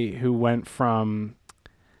 guy who went from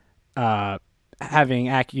having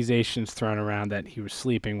accusations thrown around that he was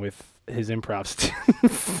sleeping with his improv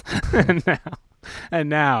students, and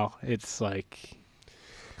now it's like,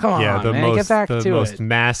 come on, Yeah, the man, get back the to most it.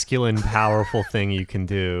 masculine, powerful thing you can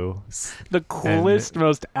do. The coolest,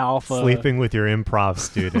 most alpha. Sleeping with your improv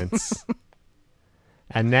students.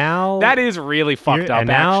 And now That is really fucked up. And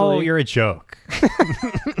now actually, you're a joke.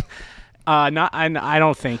 Not, and I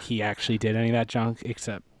don't think he actually did any of that junk.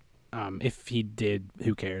 Except, if he did,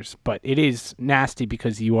 who cares? But it is nasty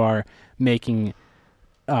because you are making,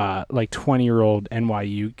 like 20-year-old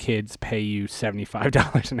NYU kids pay you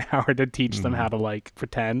 $75 an hour to teach them how to like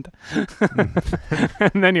pretend,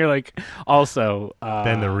 and then you're like, also,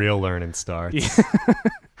 Then the real learning starts.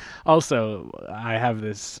 also, I have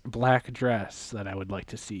this black dress that I would like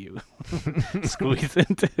to see you squeeze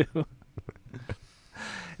into.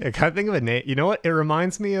 I can't think of a name. You know what? It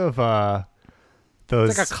reminds me of those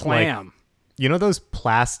It's like a clam. you know those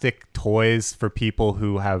plastic toys for people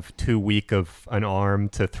who have too weak of an arm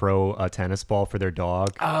to throw a tennis ball for their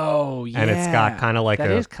dog? Oh, yeah. And it's got kind of like That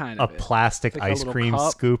a is kind of it. plastic It's like a ice little cream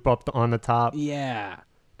cup. scoop up on the top. Yeah.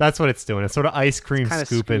 That's what it's doing. It's sort of ice cream kinda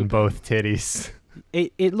scooping scooping. both titties.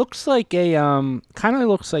 It looks like a kind of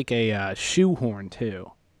looks like a shoehorn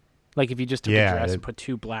too. Like if you just took Yeah, a dress it- and put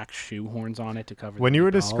two black shoehorns on it to cover. When the you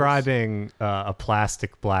were balls. describing a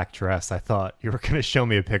plastic black dress, I thought you were going to show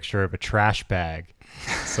me a picture of a trash bag.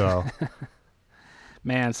 So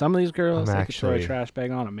Man, some of these girls I'm they could throw a actually- trash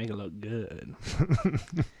bag on and make it look good.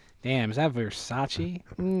 Damn, is that Versace?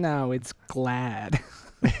 No, it's Glad.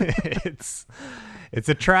 it's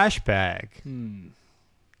a trash bag.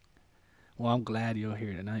 Well, I'm glad you're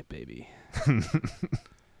here tonight, baby.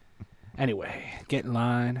 Anyway, get in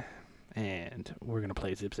line, and we're gonna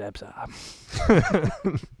play Zip Zap Zop.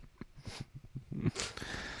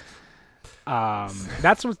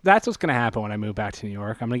 That's what's gonna happen when I move back to New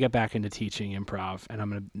York. I'm gonna get back into teaching improv, and I'm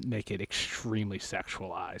gonna make it extremely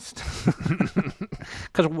sexualized.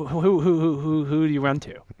 Because who do you run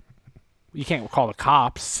to? You can't call the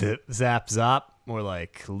cops. Zip, zap, zop. More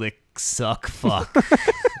like lick, suck, fuck.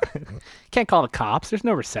 Can't call the cops. There's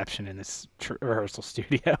no reception in this rehearsal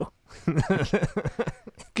studio.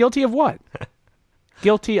 Guilty of what?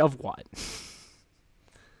 Guilty of what?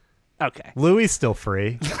 Okay, Louis still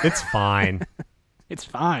free. It's fine. it's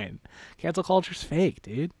fine. Cancel culture's fake,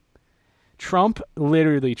 dude. Trump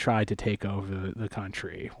literally tried to take over the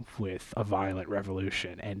country with a violent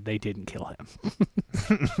revolution, and they didn't kill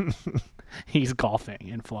him. He's golfing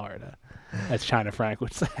in Florida, as China Frank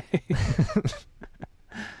would say.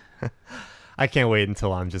 I can't wait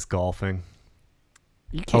until I'm just golfing.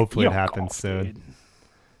 You can't, Hopefully you it don't happens golf, soon. dude.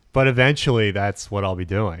 But eventually that's what I'll be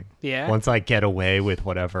doing. Yeah. Once I get away with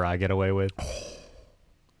whatever I get away with.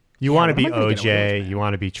 You Yeah, want to what be am I gonna get away OJ. with, You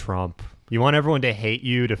want to be Trump. You want everyone to hate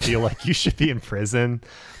you, to feel like you should be in prison,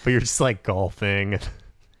 but you're just like golfing.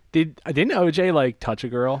 Didn't OJ like touch a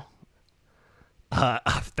girl?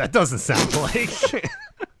 That doesn't sound like.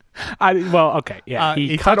 Well, okay, yeah.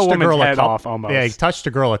 He cut a touched woman's head couple, off almost. Yeah, he touched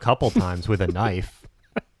a girl a couple times with a knife.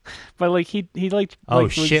 But like he like. Oh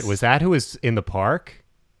like, shit! Was that who was in the park?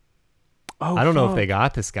 Oh, I don't know if fuck. they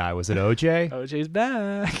got this guy. Was it OJ? OJ's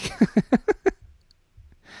back.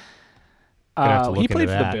 Gonna have to He look played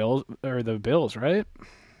into for that. the Bills, right?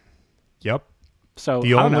 Yep. So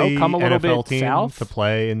The I don't only know, come a little NFL bit team south. to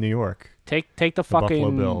play in New York. Take the Buffalo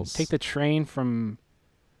fucking Bills. take the train from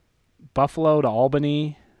Buffalo to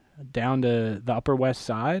Albany down to the Upper West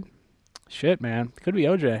Side. Shit, man, could be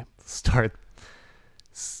OJ.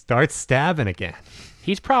 Start stabbing again.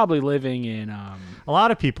 He's probably living in A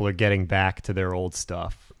lot of people are getting back to their old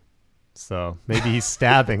stuff. So maybe he's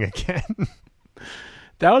stabbing again.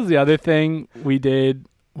 That was the other thing we did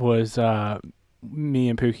was me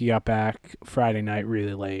and Pookie got back Friday night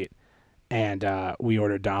really late, and we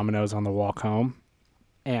ordered Domino's on the walk home,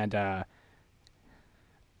 and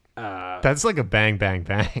That's like a bang, bang,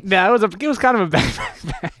 bang. yeah, it was kind of a bang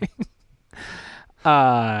bang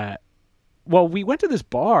bang. Well, we went to this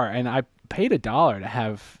bar and I paid $1 to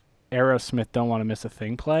have Aerosmith "Don't Want to Miss a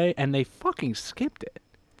Thing" play, and they fucking skipped it.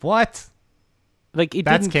 What? Like it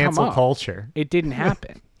That's didn't come cancel up. culture. It didn't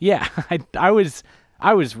happen. Yeah, I was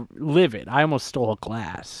livid. I almost stole a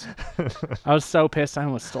glass. I was so pissed. I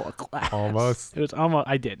almost stole a glass. Almost. It was almost.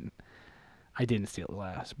 I didn't steal a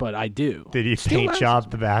glass, but I do. Did you Steal paint glasses.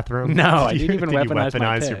 job the bathroom? No, I Did you- didn't even did you weaponize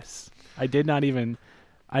my weaponize your- piss. I did not even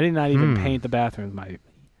paint the bathroom with my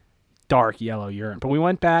dark yellow urine. But we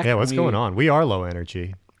went back. Yeah, and what's going on? We are low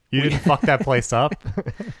energy. You didn't fuck that place up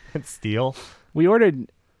and steal. We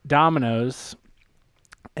ordered Domino's,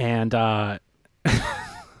 and the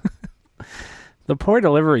poor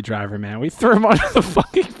delivery driver, man, we threw him under the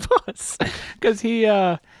fucking bus because he,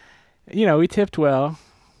 we tipped well.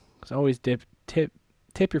 It's always tip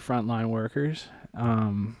your frontline workers.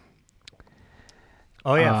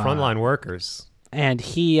 Oh yeah, frontline workers. And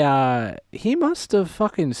he must have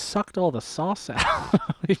fucking sucked all the sauce out.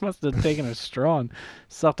 He must have taken a straw and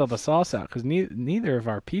sucked all the sauce out because neither of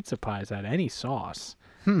our pizza pies had any sauce.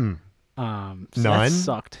 So None? that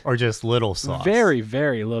sucked. Or just little sauce? Very,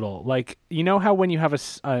 very little. Like, you know how when you have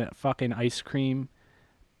a fucking ice cream,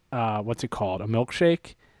 what's it called? A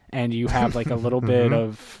milkshake, and you have like a little bit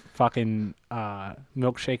of fucking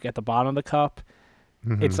milkshake at the bottom of the cup.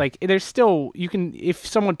 It's like there's still, you can, if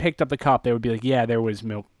someone picked up the cup, they would be like, yeah, there was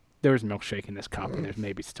milkshake in this cup, and there's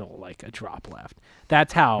maybe still like a drop left.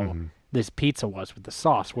 That's how this pizza was with the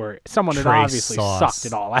sauce, where someone had Trace obviously sauce. sucked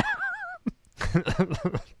it all out.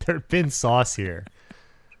 There'd been sauce here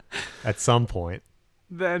at some point.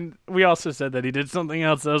 Then we also said that he did something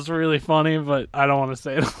else that was really funny, but I don't want to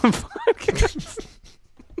say it on the podcast.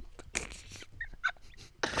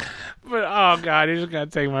 But oh god, you just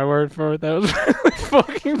gotta take my word for it. That was really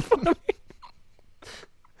fucking funny.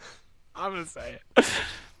 I'm gonna say it.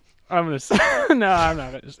 I'm gonna say no. I'm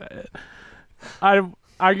not gonna say it. I do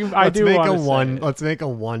want to say it. Let's make a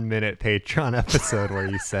 1 minute Patreon episode where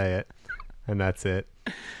you say it, and that's it.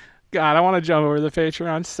 God, I want to jump over the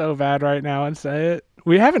Patreon so bad right now and say it.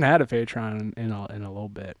 We haven't had a Patreon in a little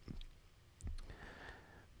bit.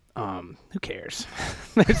 Who cares?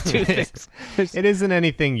 There's two things. It isn't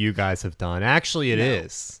anything you guys have done. Actually, it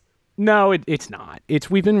is. No, it's not.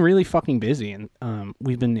 We've been really fucking busy, and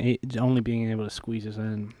we've been only being able to squeeze us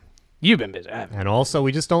in. You've been busy. And also,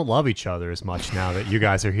 we just don't love each other as much now that you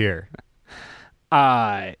guys are here.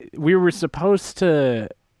 We were supposed to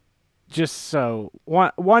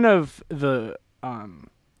one of the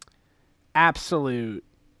absolute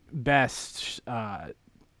best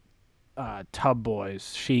Tub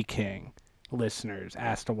Boys She King listeners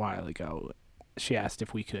asked a while ago. She asked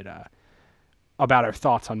if we could about our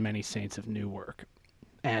thoughts on Many Saints of Newark,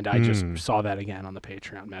 and I just saw that again on the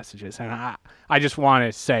Patreon messages, and I just want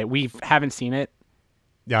to say we haven't seen it.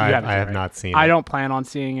 Yeah, I have not seen it. I don't plan on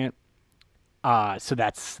seeing it. So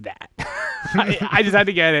that's that. I just had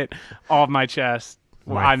to get it off my chest.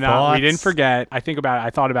 We didn't forget. I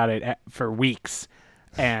thought about it for weeks,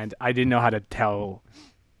 and I didn't know how to tell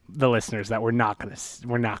the listeners that we're not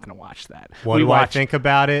gonna watch that. What do I think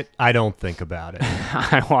about it? I don't think about it.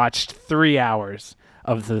 I watched 3 hours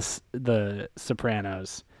of the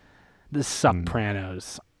Sopranos,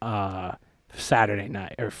 Saturday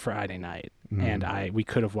night or Friday night. And we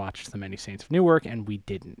could have watched The Many Saints of Newark, and we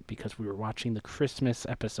didn't because we were watching the Christmas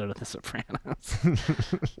episode of The Sopranos,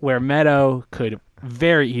 where Meadow could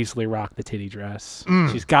very easily rock the titty dress.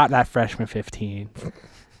 She's got that freshman 15.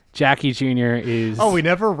 Jackie Jr. is... Oh, we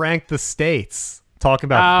never ranked the states. Talk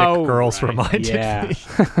about thick girls reminded me.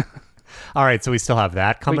 All right, so we still have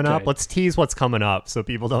that coming up. Let's tease what's coming up so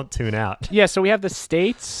people don't tune out. Yeah, so we have the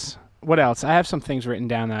states... What else? I have some things written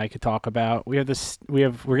down that I could talk about. We're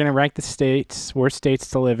gonna rank the states, worst states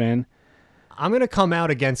to live in. I'm gonna come out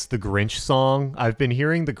against the Grinch song. I've been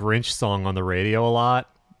hearing the Grinch song on the radio a lot,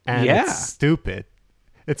 and it's stupid.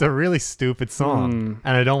 It's a really stupid song,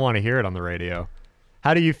 and I don't want to hear it on the radio.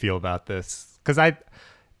 How do you feel about this? Because I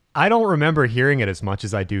don't remember hearing it as much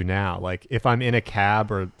as I do now. Like if I'm in a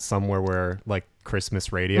cab or somewhere where like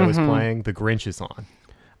Christmas radio is playing, the Grinch is on.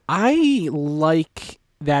 I like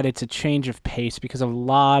that it's a change of pace because a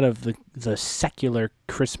lot of the secular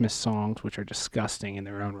Christmas songs, which are disgusting in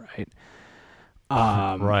their own right,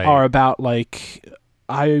 are about like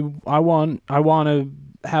I want to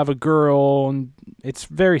have a girl, and it's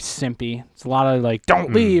very simpy. It's a lot of like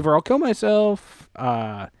don't leave or I'll kill myself.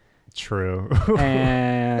 True.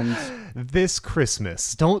 And this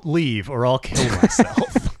Christmas, don't leave or I'll kill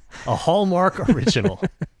myself. A Hallmark original.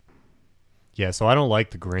 Yeah, so I don't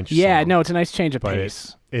like the Grinch song. No, it's a nice change of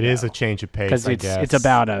pace. It is a change of pace, I guess. It's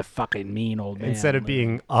about a fucking mean old man. Instead of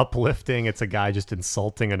being uplifting, it's a guy just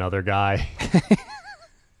insulting another guy.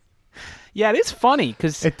 Yeah, it is funny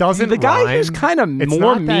because it doesn't the guy rhyme. who's kind of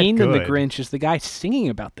more mean than the Grinch is the guy singing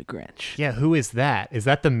about the Grinch. Yeah, who is that? Is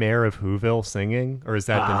that the mayor of Whoville singing, or is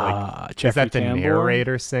that the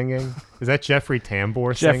narrator singing? Is that Jeffrey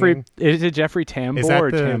Tambor singing? Is it Jeffrey Tambor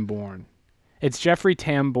or Tamborn? It's Jeffrey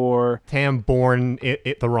Tambor. Tamborn,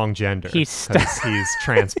 the wrong gender. He's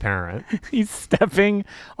transparent. He's stepping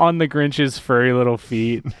on the Grinch's furry little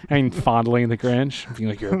feet and fondling the Grinch, being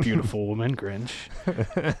like, "You're a beautiful woman, Grinch.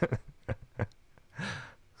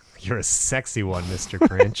 You're a sexy one, Mr.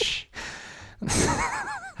 Grinch."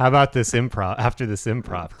 How about this improv? After this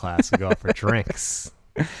improv class, we go out for drinks.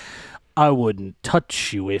 I wouldn't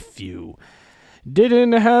touch you if you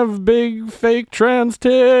didn't have big fake trans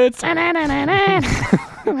tits. But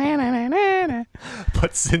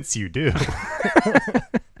since you do.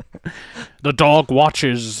 The dog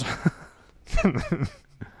watches.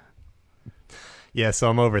 Yeah, so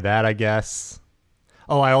I'm over that, I guess.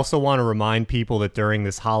 Oh, I also want to remind people that during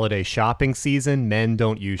this holiday shopping season, men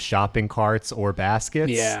don't use shopping carts or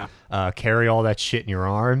baskets. Yeah. Carry all that shit in your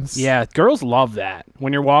arms. Yeah, girls love that.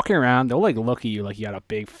 When you're walking around, they'll like look at you like you got a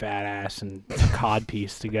big fat ass and a cod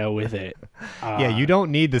piece to go with it. Yeah, you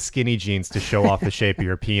don't need the skinny jeans to show off the shape of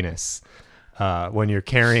your penis when you're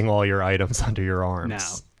carrying all your items under your arms.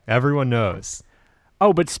 No. Everyone knows.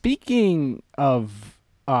 Oh, but speaking of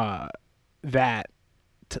that,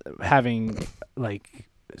 having like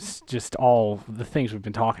just all the things we've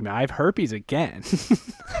been talking about, I have herpes again.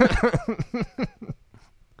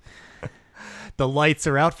 The lights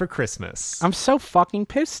are out for Christmas. I'm so fucking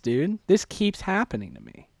pissed, dude. This keeps happening to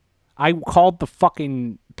me. I called the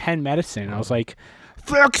fucking Penn Medicine. I was like,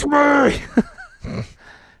 fix me!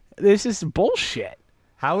 This is bullshit.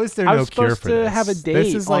 How is there I no was cure supposed for to this? have a date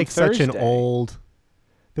This is on like such an Thursday. old.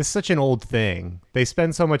 This is such an old thing. They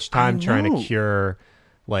spend so much time trying know. to cure,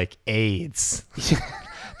 like, AIDS.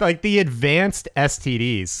 Like the advanced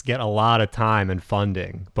STDs get a lot of time and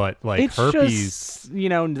funding, but like It's herpes. just,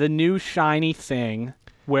 the new shiny thing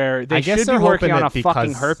where they I guess should be they're working hoping on a that fucking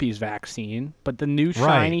because- herpes vaccine, but the new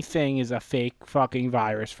shiny thing is a fake fucking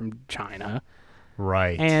virus from China.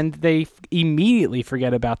 Right. And they immediately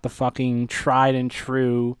forget about the fucking tried and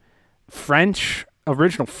true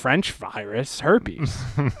original French virus, herpes.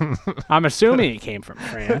 I'm assuming it came from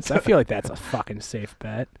France. I feel like that's a fucking safe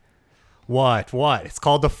bet. What? It's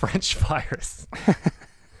called the French virus.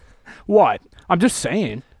 What? I'm just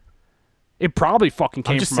saying. It probably fucking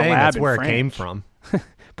came I'm just from saying a lab that's in where France. it came from.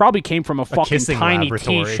 Probably came from a fucking kissing tiny tea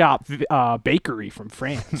laboratory. shop bakery from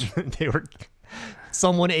France.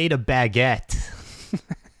 Someone ate a baguette.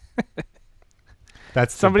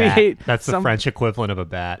 That's Somebody the bat. ate- That's the some- French equivalent of a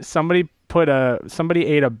bat. Somebody ate a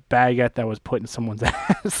baguette that was put in someone's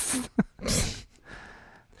ass.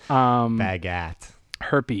 Baguette.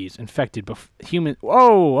 Herpes infected human.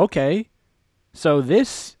 Oh, okay. So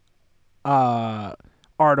this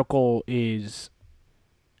article is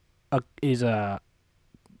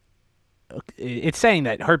it's saying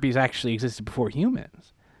that herpes actually existed before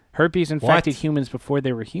humans. Herpes infected humans before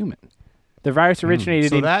they were human. The virus originated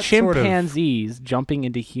so in that's sort of- chimpanzees jumping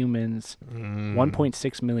into humans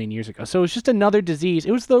 1.6 million years ago. So it's just another disease.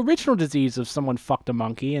 It was the original disease of someone fucked a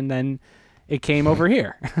monkey and then it came over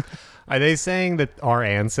here. Are they saying that our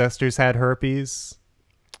ancestors had herpes?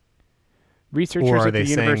 Researchers Or are at the they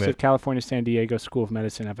saying University that- of California, San Diego School of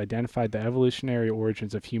Medicine have identified the evolutionary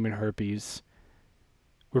origins of human herpes,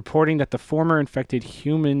 reporting that the former infected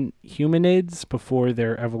humanids before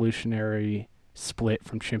their evolutionary split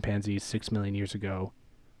from chimpanzees 6 million years ago,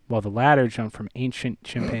 while the latter jumped from ancient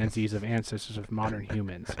chimpanzees of ancestors of modern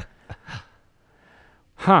humans.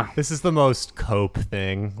 Huh. This is the most cope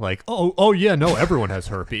thing. Like, oh yeah, no, everyone has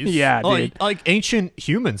herpes. Yeah, oh, dude. like ancient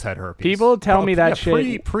humans had herpes. People tell me that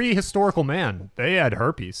shit. Prehistorical man, they had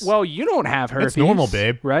herpes. Well, you don't have herpes. That's normal,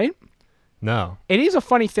 babe. Right? No. It is a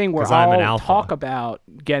funny thing where 'Cause I'm an I'll alpha. talk about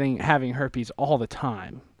having herpes all the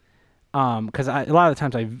time, because a lot of the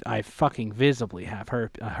times I fucking visibly have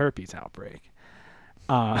a herpes outbreak,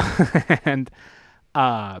 and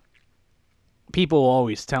people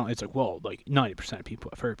always tell it's like, well, like 90% of people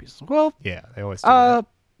have herpes. Well, Yeah, they always do that.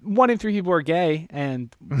 1 in 3 people are gay,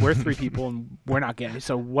 and we're 3 people, and we're not gay.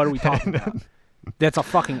 So what are we talking about?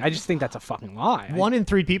 I just think that's a fucking lie. 1 in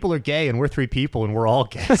 3 people are gay, and we're 3 people, and we're all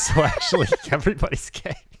gay. So actually, everybody's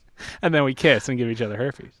gay. And then we kiss and give each other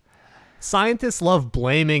herpes. Scientists love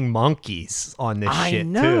blaming monkeys on this I shit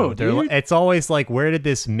know, too. dude. It's always like, where did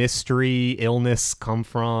this mystery illness come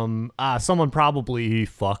from? Someone probably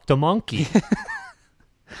fucked a monkey.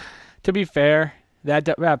 To be fair, that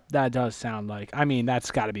does sound like. I mean,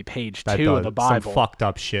 that's got to be page 2 of the Some Bible. fucked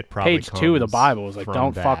up shit probably. Page 2 of the comes Bible is like, from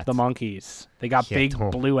don't fuck that. the monkeys. They got Yeah, big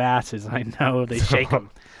don't. blue asses. I know they shake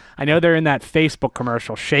them. I know they're in that Facebook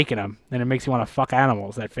commercial shaking them, and it makes you want to fuck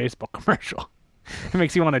animals. That Facebook commercial. It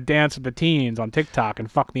makes you want to dance with the teens on TikTok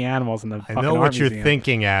and fuck the animals in the I fucking know art what you're museum.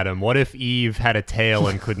 thinking, Adam. What if Eve had a tail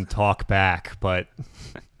and couldn't talk back? But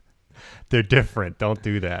they're different. Don't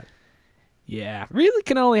do that. Yeah, really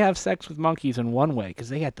can only have sex with monkeys in one way because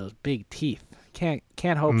they got those big teeth. Can't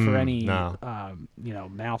hope for any no.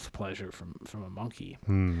 mouth pleasure from a monkey.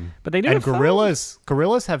 Hmm. But they do. And have fun.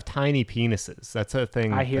 gorillas have tiny penises. That's a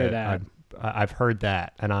thing. I hear that. I've heard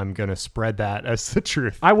that, and I'm gonna spread that as the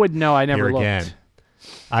truth. I wouldn't know. I never Here looked. again.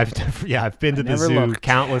 I've been to the never zoo looked.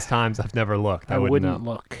 countless times. I've never looked. I wouldn't wouldn't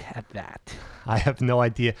know. look at that. I have no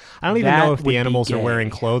idea. I don't even That know if would be the animals are wearing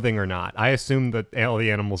gay. clothing or not. I assume that all the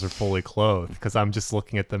animals are fully clothed because I'm just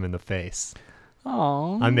looking at them in the face.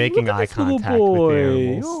 Oh, I'm making look at eye this little contact with the boy.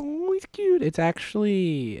 animals. Oh, he's cute.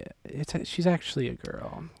 She's actually a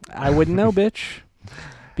girl. I wouldn't know, bitch.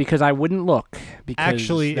 because I wouldn't look. Because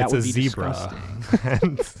Actually, that it's would a be zebra. disgusting.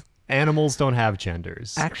 And animals don't have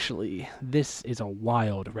genders. Actually, this is a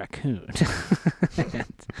wild raccoon,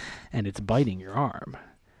 and it's biting your arm,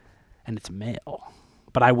 and it's male.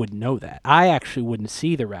 But I wouldn't know that. I actually wouldn't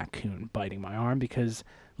see the raccoon biting my arm because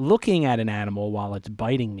looking at an animal while it's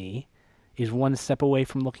biting me is one step away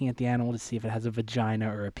from looking at the animal to see if it has a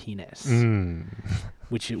vagina or a penis,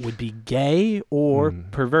 which it would be gay or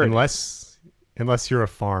perverted. Unless you're a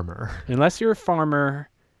farmer. Unless you're a farmer,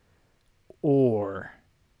 or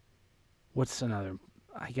what's another?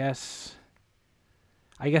 I guess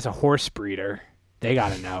a horse breeder. They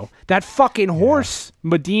gotta know that fucking horse,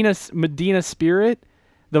 Medina Spirit,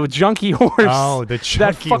 the junkie horse. Oh, the junkie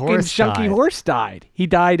that fucking horse junkie died. horse died. He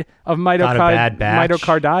died of Got a bad batch.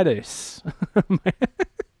 myocarditis.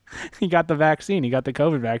 He got the vaccine. He got the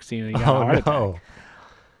COVID vaccine. And he got a heart attack.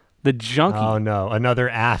 The junkie. Oh no, another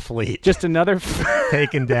athlete Just another.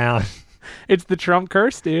 taken down. It's the Trump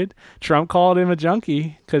curse, dude. Trump called him a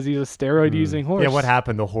junkie because he's a steroid-using horse. Yeah, what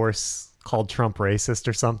happened? The horse called Trump racist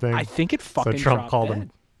or something? I think it fucking So Trump dropped called dead.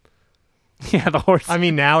 him. Yeah, the horse. I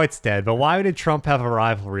mean, now it's dead, but why did Trump have a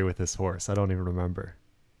rivalry with this horse? I don't even remember.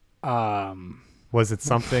 Was it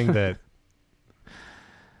something that...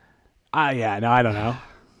 Yeah, no, I don't know.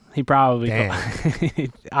 He probably. Damn.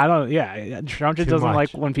 I don't. Yeah, Trump just Too doesn't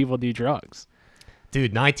like much. when people do drugs.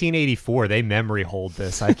 Dude, 1984, they memory hold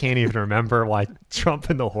this. I can't even remember why Trump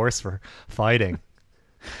and the horse were fighting.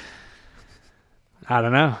 I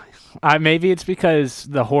don't know. Maybe it's because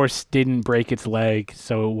the horse didn't break its leg,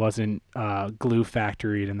 so it wasn't glue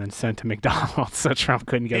factoried and then sent to McDonald's, so Trump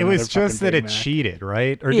couldn't get. It another was just fucking that Big it Mac. cheated,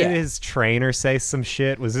 right? Or Yeah. did his trainer say some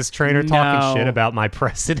shit? Was this trainer talking shit No. about my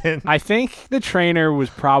president? I think the trainer was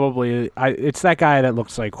probably. It's that guy that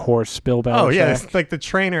looks like horse Bill Belichick. Oh, yeah. It's like the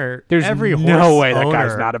trainer. There's every no horse way that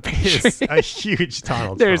guy's owner not a patriot. is a huge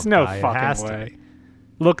Donald There's Trump no guy. It fucking has to way.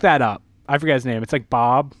 be. Look that up. I forget his name. It's like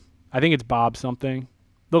Bob. I think it's Bob something.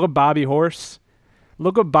 Look at Bobby Horse.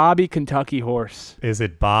 Look at Bobby Kentucky Horse. Is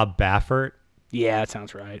it Bob Baffert Yeah, that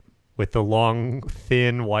sounds right. with the long,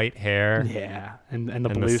 thin white hair Yeah, and the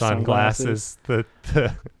and blue the sunglasses, the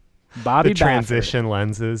Bobby Baffert. transition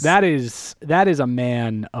lenses? That is a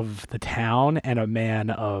man of the town and a man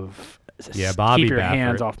of Yeah, Bobby keep your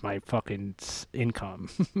hands Baffert. off my fucking income.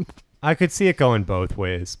 I could see it going both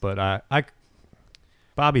ways, but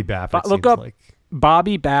Bobby Baffert Look seems up- like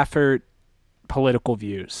Bobby Baffert political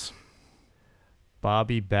views.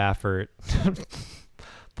 Bobby Baffert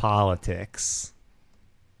politics.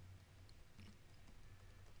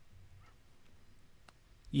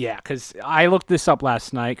 Yeah, because I looked this up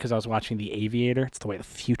last night because I was watching The Aviator. It's the way of the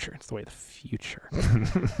future. It's the way of the future.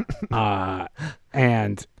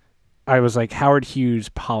 And I was like, Howard Hughes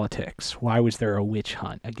politics. Why was there a witch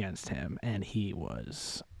hunt against him? And he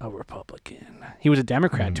was a Republican. He was a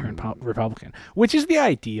Democrat turned Republican, which is the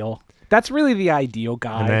ideal. That's really the ideal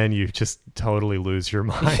guy. And then you just totally lose your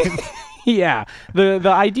mind. Yeah, the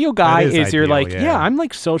ideal guy That is you're ideal, like, yeah. I'm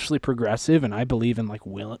like socially progressive and I believe in like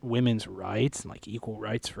women's rights and like equal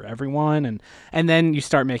rights for everyone, and then you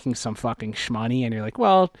start making some fucking shmoney and you're like,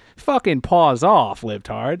 well, fucking pause off,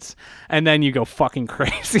 libtards, and then you go fucking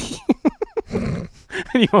crazy. And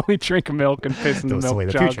you only drink milk and piss in the That's milk the way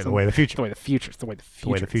the jugs future. The and- way the It's future. the way the future. It's the way the future.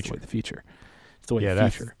 way the It's future. the future. It's the way Yeah, the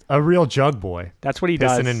that's future. a real jug boy. That's what he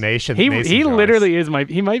Pissing does. in mason he jars. literally is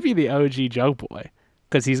he might be the OG jug boy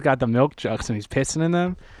because he's got the milk jugs and he's pissing in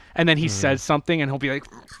them, and then he says something and he'll be like,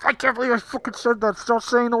 I can't believe I fucking said that. Stop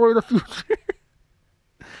saying the way of the future.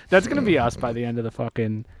 That's gonna be us by the end of the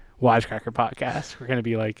fucking Wisecracker podcast. We're gonna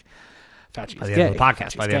be like, Fauci By is the gay. end of the podcast.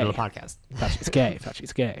 Fauci's By the end of gay. the podcast. Fauci is gay. Fauci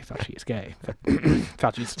is gay. Fauci is gay.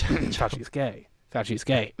 Fauci is gay. Fauci is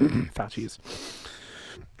gay. Fauci is.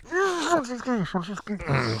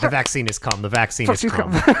 The vaccine has come. The vaccine has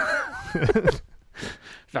come.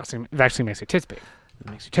 Vaccine makes your tits big. It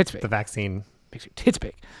makes your tits big. The vaccine. Makes your tits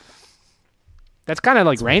big. That's kind of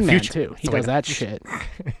like Rain Man future. too. It's He the way does the that shit.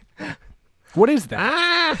 What is that?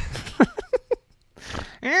 Ah!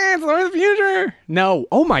 It's the way of the future. No.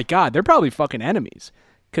 Oh my God. They're probably fucking enemies.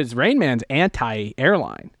 Because Rain Man's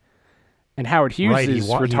anti-airline, and Howard Hughes Right, he is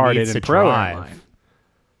needs retarded to and pro-airline. drive.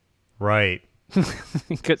 Right.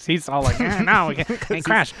 Because he's all like, no, we can't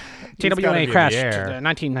crash. he's gotta be TWA in the crashed air.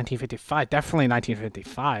 1955, definitely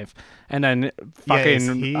 1955. And then Yeah,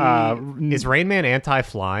 fucking, is Rain Man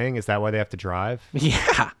anti-flying? Is that why they have to drive?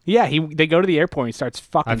 yeah. They go to the airport and he starts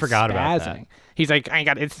fucking I forgot about spazzing. that. He's like,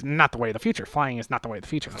 it's not the way of the future. Flying is not the way of the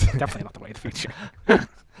future. It's definitely not the way of the future. Get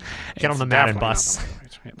on It's the Madden definitely bus. not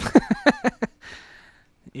the way of the future.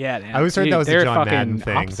 Yeah, man. I always heard that was a They're John fucking Madden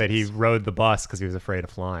thing, that he opposites. rode the bus because he was afraid of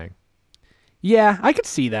flying. Yeah, I could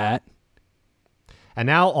see that. And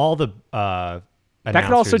now all the That could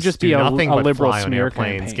also announcers just do be a nothing but liberal fly on smear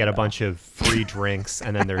airplanes, campaign, get a though. bunch of free drinks,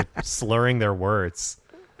 and then they're slurring their words.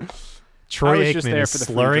 I Troy was just Aikman there is for the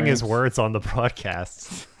free slurring his drinks. words on the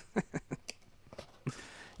broadcast.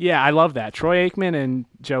 Yeah, I love that. Troy Aikman and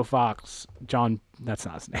Joe Fox. John, that's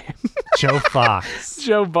not his name. Joe Fox.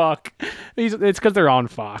 Joe Buck. It's because they're on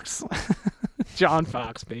Fox. John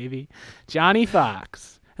Fox, baby. Johnny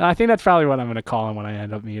Fox. And I think that's probably what I'm going to call him when I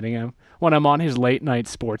end up meeting him. When I'm on his late night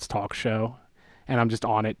sports talk show and I'm just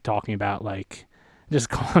on it talking about, like, just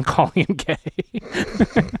calling him gay.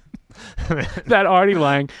 That Artie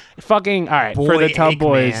Lang. Fucking, all right, Boy, for the Tub ache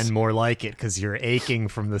Boys. man, more like it, because you're aching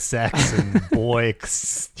from the sex, and boy,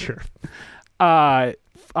 you're...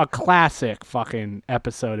 A classic fucking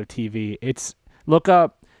episode of TV. It's look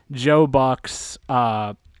up Joe Buck's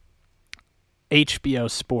HBO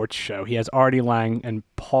sports show. He has Artie Lang and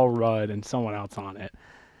Paul Rudd and someone else on it.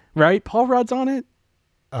 Right? Paul Rudd's on it?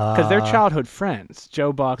 Because they're childhood friends.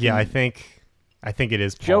 Joe Buck. Yeah, and I think it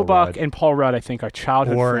is Paul Joe Buck Rudd. and Paul Rudd, I think, are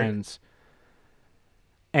childhood Or- friends.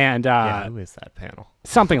 And Yeah, who is that panel?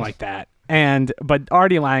 something like that. But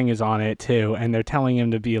Artie Lang is on it too, and they're telling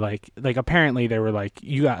him to be like apparently they were like,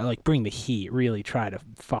 you got like bring the heat, really try to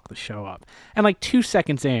fuck the show up. And like 2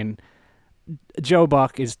 seconds in, Joe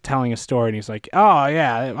Buck is telling a story, and he's like, oh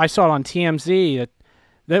yeah, I saw it on TMZ,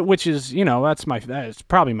 that which is, you know, that's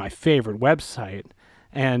probably my favorite website.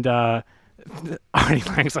 And Artie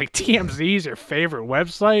Lang's like, TMZ's your favorite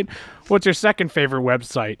website? What's your second favorite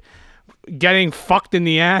website? Getting fucked in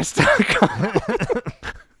the ass.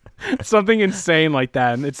 Something insane like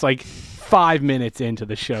that, and it's like 5 minutes into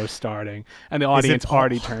the show starting, and the audience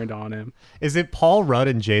already turned on him. Is it Paul Rudd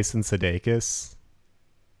and Jason Sudeikis?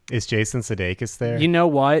 Is Jason Sudeikis there? You know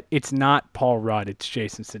what? It's not Paul Rudd. It's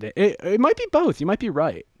Jason Sudeikis. It might be both. You might be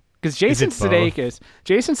right. Because Jason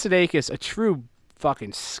Sudeikis, a true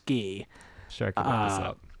fucking ski. Sure, I can look this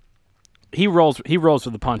up. He rolls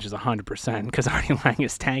with the punches 100% because Artie Lang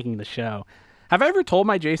is tanking the show. Have I ever told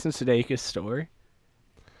my Jason Sudeikis story?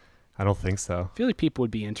 I don't think so. I feel like people would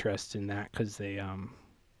be interested in that because they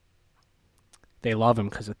love him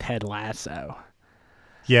because of Ted Lasso.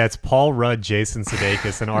 Yeah, it's Paul Rudd, Jason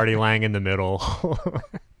Sudeikis, and Artie Lang in the middle.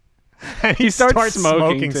 And He starts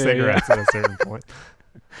smoking too, cigarettes at a certain point.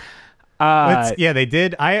 Yeah, they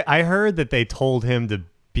did. I heard that they told him to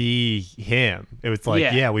be him. It was like,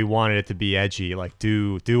 Yeah. yeah, we wanted it to be edgy, like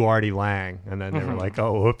do Artie Lang, and then they were like,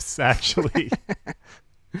 oh, whoops, actually.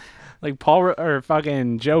 Like or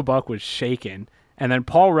fucking Joe Buck was shaken, and then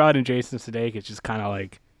Paul Rudd and Jason Sudeikis just kind of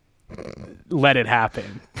like let it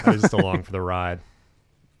happen. I was just along for the ride.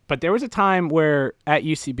 But there was a time where at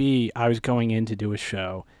UCB I was going in to do a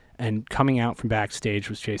show, and coming out from backstage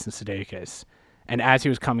was Jason Sudeikis. And as he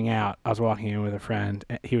was coming out, I was walking in with a friend.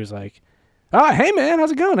 And he was like, "Oh, hey man,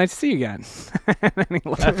 how's it going? Nice to see you again." And then he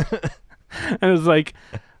left. And I was like,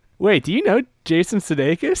 "Wait, do you know Jason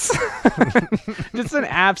Sudeikis?" Just an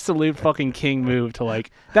absolute fucking king move to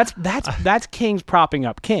like. That's kings propping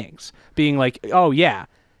up kings, being like, "Oh yeah,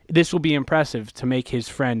 this will be impressive to make his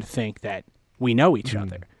friend think that we know each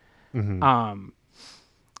other."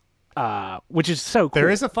 Which is so cool. There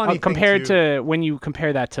is a funny thing, compared too. to when you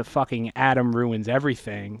compare that to fucking Adam Ruins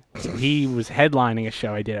Everything. He was headlining a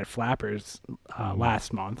show I did at Flappers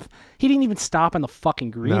last month. He didn't even stop in the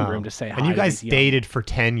fucking green No. room to say hi. And you to guys these young- dated for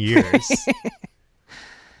 10 years.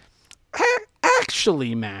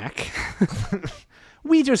 Actually, Mac,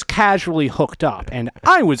 we just casually hooked up, and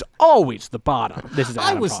I was always the bottom. This is I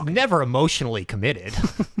Adam was talking. never emotionally committed.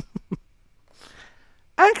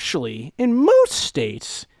 Actually, in most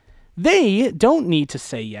states, they don't need to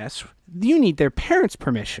say yes. You need their parents'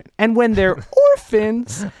 permission. And when they're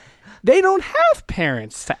orphans, they don't have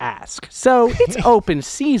parents to ask. So it's open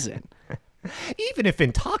season. Even if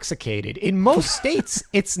intoxicated, in most states,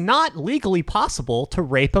 it's not legally possible to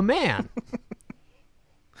rape a man.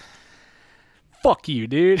 Fuck you,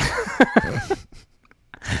 dude.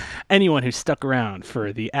 Anyone who stuck around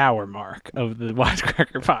for the hour mark of the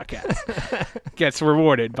Wisecracker podcast gets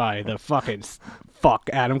rewarded by the fucking fuck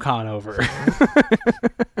Adam Conover.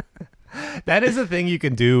 That is a thing you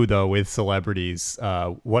can do, though, with celebrities.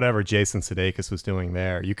 Whatever Jason Sudeikis was doing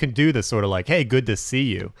there, you can do the sort of like, "Hey, good to see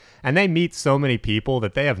you," and they meet so many people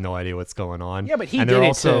that they have no idea what's going on. Yeah, but he and did they're it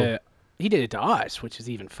also, he did it to us, which is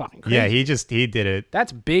even fucking crazy. yeah, he did it.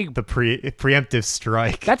 That's big. The preemptive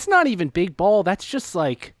strike. That's not even big ball. That's just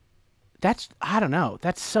like, I don't know.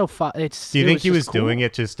 That's so fun. Do you think he was doing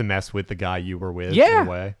it just to mess with the guy you were with? Yeah. In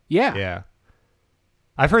a way? Yeah. Yeah.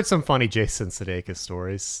 I've heard some funny Jason Sudeikis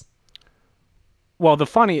stories. Well,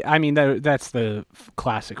 I mean, that's the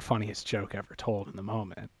classic funniest joke ever told in the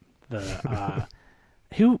moment.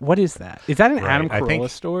 What is that? Is that an Right, Adam I think- Carolla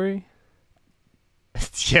story?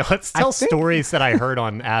 Yeah, let's tell think- stories that I heard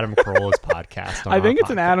on Adam Carolla's podcast. I think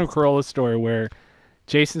it's an Adam Carolla story where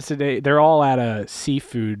Jason Sudeikis, they're all at a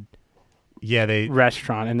seafood Yeah, they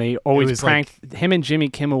restaurant, and they always was him and Jimmy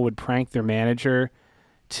Kimmel would prank their manager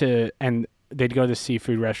and they'd go to the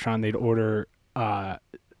seafood restaurant, they'd order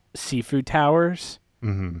seafood towers.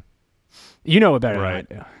 Mm-hmm. You know it better Right.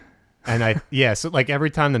 than I do. And so like every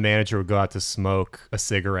time the manager would go out to smoke a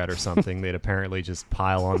cigarette or something, they'd apparently just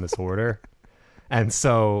pile on this order. And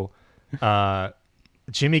so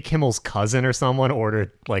Jimmy Kimmel's cousin or someone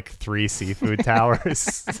ordered like 3 seafood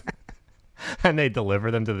towers and they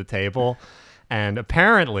deliver them to the table. And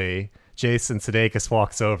apparently Jason Sudeikis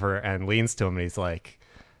walks over and leans to him and he's like,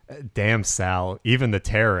 "Damn, Sal, even the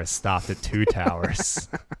terrorists stopped at 2 towers."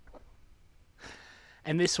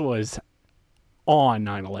 And this was on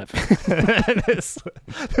 9/11.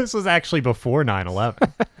 this was actually before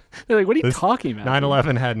 9/11. They're like, "What are you talking about?"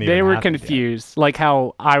 9/11 hadn't even They were happened yet. confused, like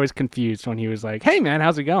how I was confused when he was like, "Hey man,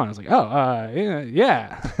 how's it going?" I was like, "Oh,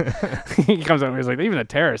 yeah." He comes over, he's like, "Even the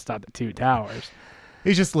terrorists stopped at 2 towers."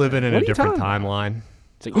 He's just living in What a are you different talking about? timeline.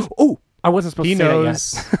 It's like, "Oh, I wasn't supposed He to say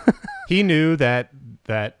knows. that yet." He knew that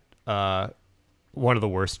one of the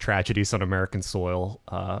worst tragedies on American soil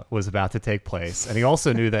was about to take place, and he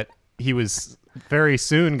also knew that he was very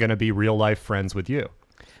soon going to be real life friends with you.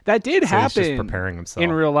 That did So he's happen just preparing himself. in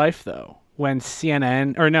real life, though. When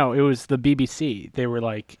CNN, or no, it was the BBC. They were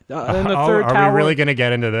like, in the Oh, third are tower. we really going to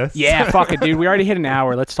get into this? Yeah, fuck it, dude. We already hit an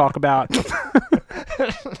hour. Let's talk about.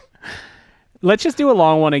 Let's just do a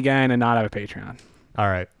long one again and not have a Patreon. All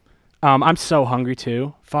right. I'm so hungry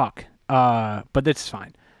too. Fuck. But that's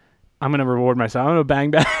fine. I'm gonna reward myself. I'm gonna bang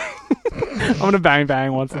bang. I'm gonna bang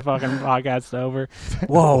bang once the fucking podcast's over.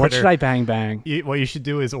 Whoa, what should I bang bang? What you should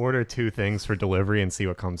do is order 2 things for delivery and see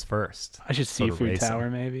what comes first. I should Sort of seafood racing. tower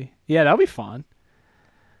maybe. Yeah, that'll be fun.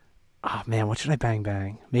 Oh man, what should I bang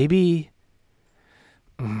bang? Maybe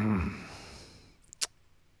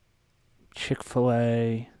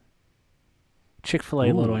Chick-fil-A. Chick-fil-A,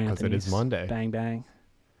 Ooh, Little 'cause Anthony's. it is Monday. Bang bang.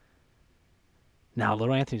 No,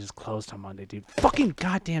 Little Anthony's is closed on Monday, dude. Fucking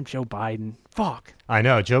goddamn Joe Biden. Fuck. I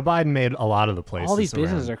know. Joe Biden made a lot of the places. All these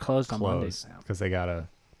businesses around are closed on Mondays now, because they got to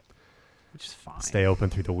which is fine. stay open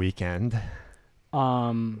through the weekend.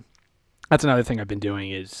 That's another thing I've been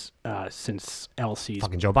doing is since LC's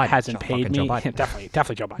Fucking Joe Biden. hasn't paid Fucking Joe me. Biden.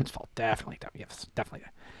 definitely Joe Biden's fault. Definitely. Yes, definitely.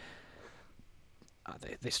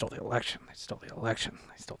 They stole the election. They stole the election.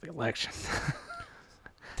 They stole the election.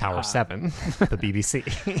 Tower 7, the BBC.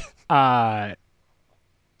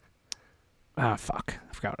 Fuck.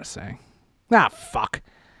 I forgot what I was saying. Ah, fuck.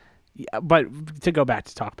 Yeah, but to go back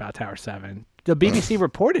to talk about Tower 7, the BBC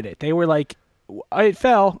reported it. They were like, it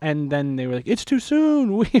fell, and then they were like, it's too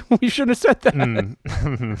soon. We shouldn't have said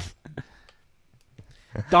that.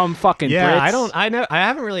 Dumb fucking Yeah, Brits. I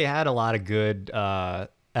haven't really had a lot of good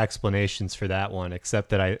explanations for that one, except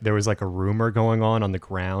that there was like a rumor going on the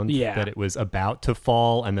ground that it was about to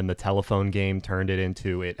fall, and then the telephone game turned it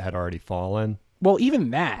into it had already fallen. Well, even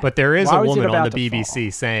that. But there is Why a was it woman on about the to BBC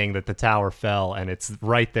fall? saying that the tower fell, and it's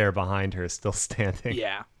right there behind her, still standing.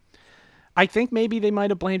 Yeah. I think maybe they might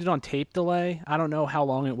have blamed it on tape delay. I don't know how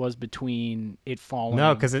long it was between it falling.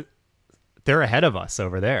 No, because they're ahead of us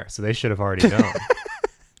over there, so they should have already known.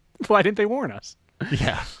 Why didn't they warn us?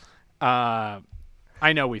 Yeah.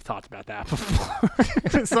 I know we've talked about that before.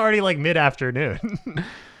 It's already like mid-afternoon.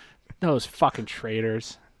 Those fucking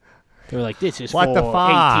traitors. They were like, this is What for the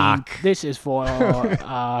fuck? 18. This is for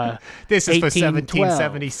This is for 1812.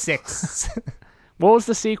 1776. What was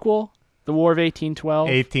the sequel? The War of 1812.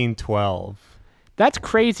 1812. That's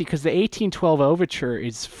crazy because the 1812 overture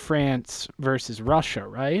is France versus Russia,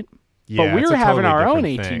 right? Yeah, but we it's were a having totally our own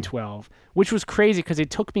different thing. 1812, which was crazy because it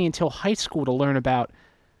took me until high school to learn about,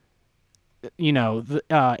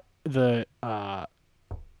 the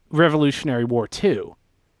Revolutionary War II,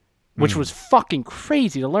 which was fucking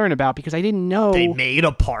crazy to learn about because I didn't know. They made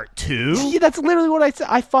a part 2? Yeah, that's literally what I said.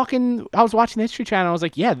 I was watching the History Channel. I was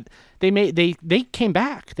like, yeah, they came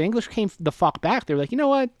back. The English came the fuck back. They were like, you know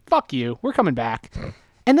what? Fuck you. We're coming back.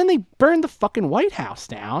 And then they burned the fucking White House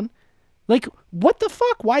down. Like, what the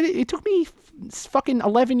fuck? Why did it took me fucking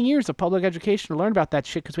 11 years of public education to learn about that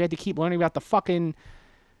shit because we had to keep learning about the fucking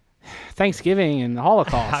Thanksgiving and the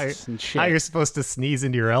Holocaust and shit. How you're supposed to sneeze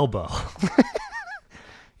into your elbow.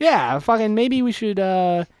 Yeah, fucking maybe we should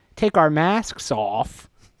take our masks off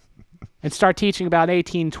and start teaching about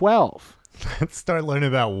 1812. Let's start learning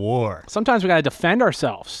about war. Sometimes we got to defend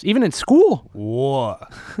ourselves, even in school. War.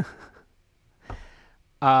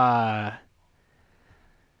 What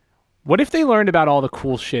if they learned about all the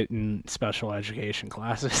cool shit in special education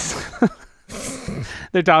classes?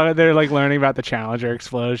 They're like learning about the Challenger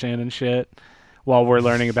explosion and shit, while we're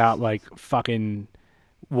learning about like fucking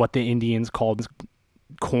what the Indians called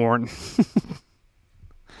corn.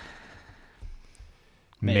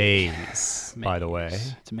 Maize, by the way.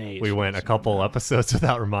 It's maize. We went a couple episodes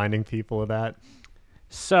without reminding people of that.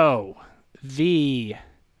 So we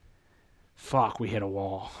hit a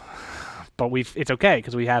wall. But it's okay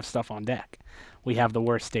because we have stuff on deck. We have the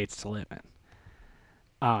worst states to live in.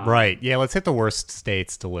 Right. Yeah, let's hit the worst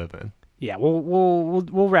states to live in. Yeah,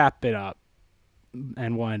 we'll wrap it up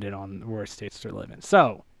and we'll end it on the worst states to live in.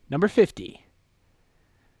 So, number 50.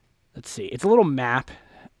 Let's see. It's a little map.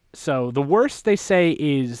 So, the worst they say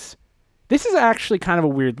is this is actually kind of a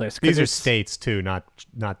weird list. These are states too,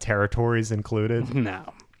 not territories included.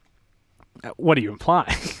 No. What are you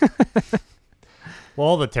implying? Well,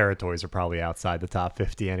 all the territories are probably outside the top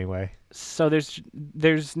 50 anyway. So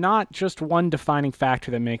there's not just one defining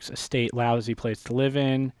factor that makes a state lousy place to live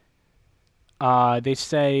in. They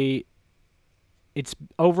say it's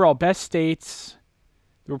overall best states.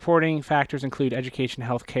 The reporting factors include education,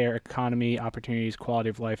 healthcare, economy, opportunities, quality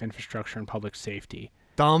of life, infrastructure, and public safety.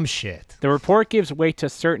 Dumb shit. The report gives weight to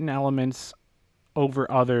certain elements over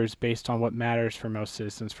others based on what matters for most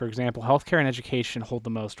citizens. For example, healthcare and education hold the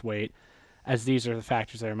most weight, as these are the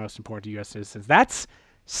factors that are most important to U.S. citizens. That's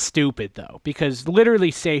stupid, though, because literally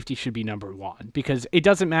safety should be number one, because it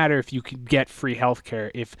doesn't matter if you can get free healthcare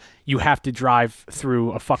if you have to drive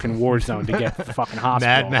through a fucking war zone to get the fucking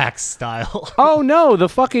hospital. Mad Max style. Oh, no, the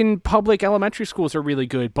fucking public elementary schools are really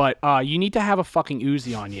good, but you need to have a fucking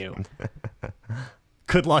Uzi on you.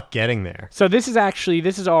 Good luck getting there. So this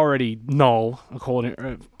is already null,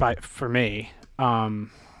 according for me.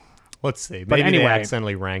 Let's see. But Maybe anyway, they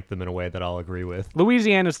accidentally ranked them in a way that I'll agree with.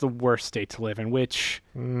 Louisiana's the worst state to live in, which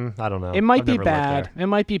I don't know. it might I've be never lived bad. there. It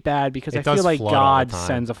might be bad because I It does feel like flood all the God time.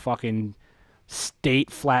 sends a fucking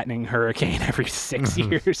state-flattening hurricane every 6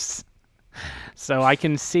 years. So I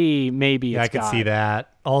can see maybe Yeah, I it's could see God.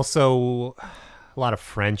 that. Also, a lot of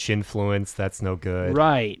French influence. That's no good.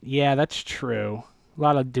 Right. Yeah, that's true. A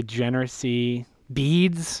lot of degeneracy.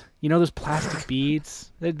 Beads. You know those plastic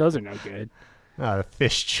beads? Those are no good. The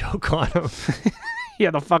fish choke on them. Yeah,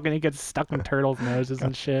 it gets stuck in turtles' noses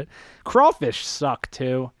and shit. Crawfish suck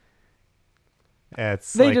too.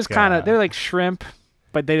 It's They like, just kind of they're like shrimp,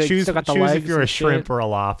 but they choose, still got the choose legs. if you're a and shrimp shit. or a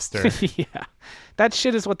lobster. Yeah, that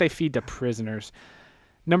shit is what they feed to prisoners.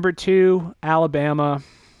 Number 2, Alabama.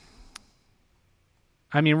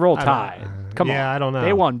 I mean, roll Tide. Come on. Yeah, I don't know.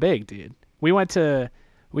 They won big, dude. We went to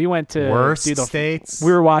Worst do the states?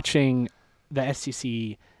 We were watching the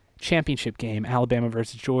SEC championship game, Alabama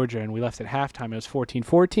versus Georgia, and we left at halftime. It was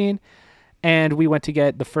 14-14, and we went to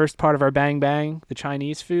get the first part of our bang bang, the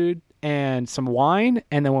Chinese food, and some wine,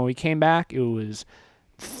 and then when we came back, it was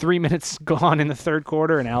 3 minutes gone in the third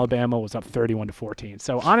quarter, and Alabama was up 31-14.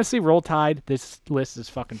 So honestly, roll Tide. This list is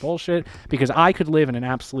fucking bullshit because I could live in an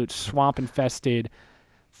absolute swamp-infested,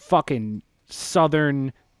 fucking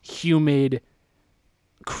southern, humid,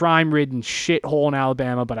 crime-ridden shithole in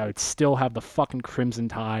Alabama, but I would still have the fucking Crimson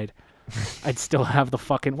Tide. I'd still have the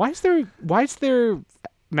fucking. Why is their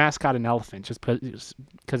mascot an elephant? Just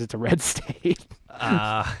because it's a red state.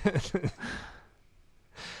 I'm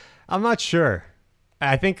not sure.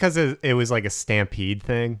 I think because it was like a stampede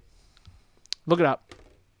thing. Look it up.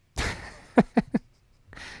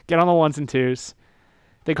 Get on the ones and twos.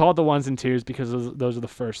 They call it the ones and twos because those are the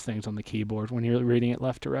first things on the keyboard when you're reading it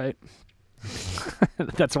left to right.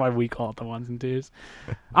 That's why we call it the ones and twos.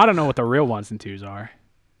 I don't know what the real ones and twos are.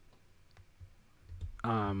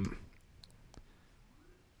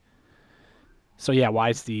 So yeah, why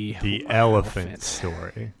is the elephant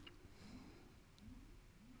story?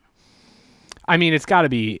 I mean, it can't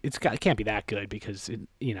be that good because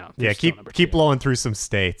Yeah, there's still number keep 2. blowing through some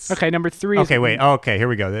states. Okay, number 3. Okay, wait. Okay, here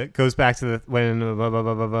we go. It goes back to when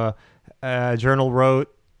Journal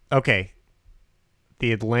wrote. Okay,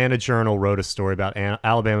 the Atlanta Journal wrote a story about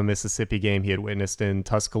Alabama-Mississippi game he had witnessed in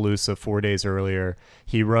Tuscaloosa 4 days earlier.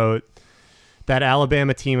 He wrote, that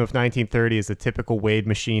Alabama team of 1930 is a typical Wade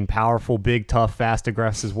machine, powerful, big, tough, fast,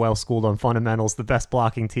 aggressive, well-schooled on fundamentals, the best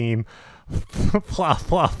blocking team. Blah,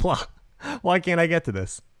 blah, blah. Why can't I get to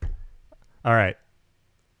this? All right.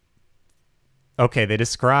 Okay, they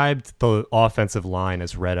described the offensive line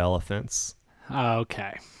as red elephants.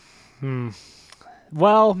 Okay.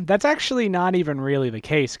 Well, that's actually not even really the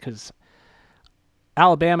case because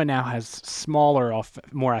Alabama now has smaller,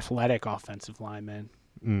 more athletic offensive linemen.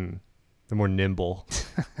 They're more nimble.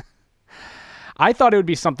 I thought it would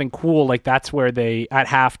be something cool, like that's where they, at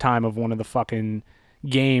halftime of one of the fucking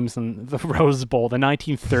games in the Rose Bowl, the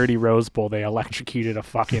 1930 Rose Bowl, they electrocuted a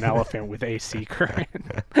fucking elephant with AC current.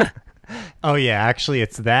 Oh yeah, actually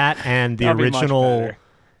it's that, and the That'd be much original better.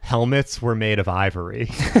 helmets were made of ivory.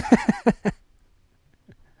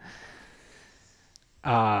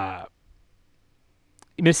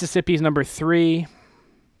 Mississippi's number 3.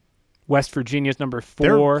 West Virginia's number 4.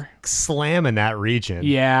 They're slamming that region.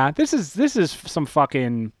 Yeah, this is some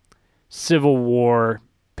fucking Civil War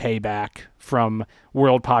payback from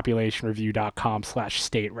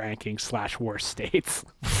worldpopulationreview.com/state ranking/worst states.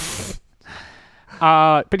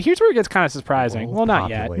 But here's where it gets kind of surprising. World Well, not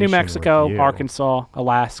yet. New Population Mexico, Review. Arkansas,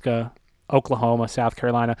 Alaska, Oklahoma, South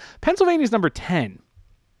Carolina. Pennsylvania's number 10.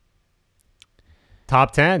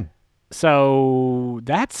 Top 10. So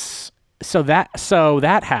that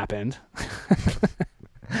happened.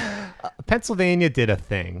 Pennsylvania did a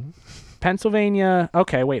thing. Pennsylvania.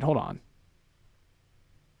 Okay, wait, hold on.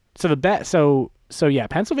 So yeah,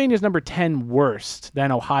 Pennsylvania's number 10 worst,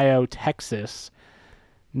 then Ohio, Texas,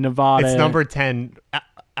 Nevada. It's number 10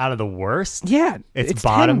 out of the worst? Yeah, It's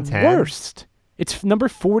bottom 10? worst. It's number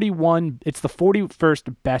 41. It's the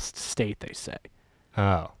 41st best state, they say,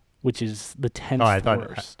 Oh. which is the 10th I thought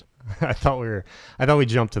worst. I thought we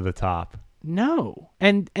jumped to the top. No.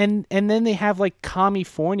 And then they have like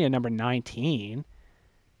California number 19.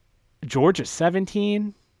 Georgia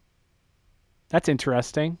 17. That's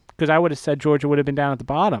interesting because I would have said Georgia would have been down at the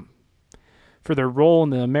bottom for their role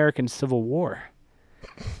in the American Civil War.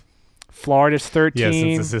 Florida's 13. Yeah,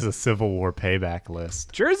 since this is a Civil War payback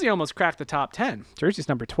list. Jersey almost cracked the top 10. Jersey's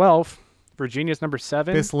number 12. Virginia's number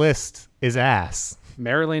 7. This list is ass.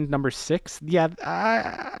 Maryland number 6. Yeah,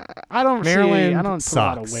 I don't Maryland see. I don't put a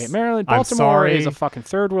lot of sucks. weight. Maryland, I'm Baltimore sorry. is a fucking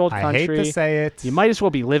third world I country. hate to say it. You might as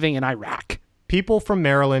well be living in Iraq. People from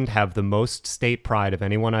Maryland have the most state pride of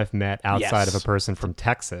anyone I've met outside of Yes. a person from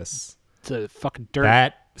Texas. It's a fucking dirt.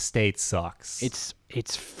 That state sucks.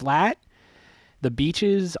 It's flat. The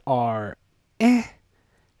beaches are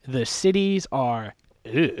The cities are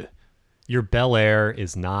Your Bel Air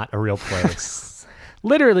is not a real place.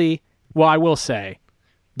 literally. Well, I will say,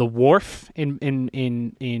 the wharf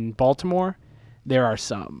in Baltimore, there are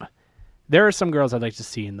some girls I'd like to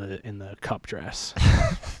see in the cup dress.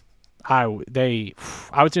 I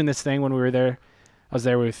was doing this thing when we were there. I was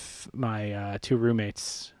there with my 2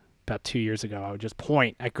 roommates about 2 years ago. I would just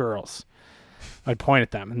point at girls. I'd point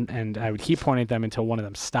at them, and I would keep pointing at them until one of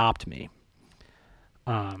them stopped me.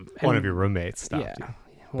 One and- of your roommates stopped yeah. you.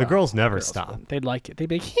 Well, The girls never girls stop. wouldn't. They'd like it. They'd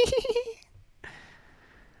be like,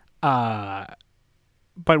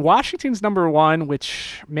 but Washington's number 1,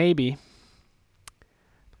 which maybe.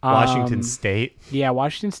 Washington State. Yeah,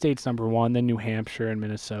 Washington State's number 1, then New Hampshire and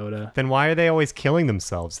Minnesota. Then why are they always killing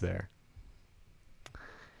themselves there?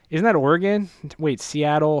 Isn't that Oregon? Wait,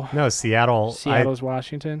 Seattle. No, Seattle. Seattle's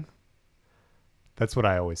Washington. That's what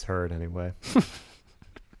I always heard anyway.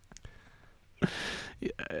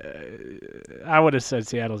 I would have said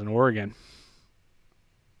Seattle's in Oregon.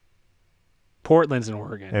 Portland's in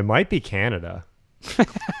Oregon. It might be Canada.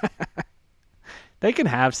 They can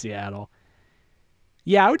have Seattle.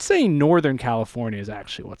 Yeah, I would say Northern California is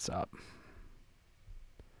actually what's up.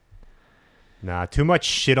 Nah, too much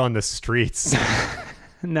shit on the streets.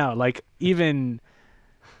 No, like even,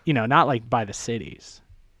 not like by the cities.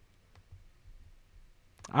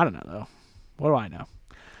 I don't know, though. What do I know?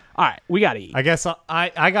 All right, we got to eat. I guess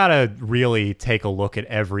I gotta really take a look at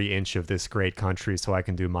every inch of this great country so I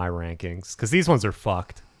can do my rankings, because these ones are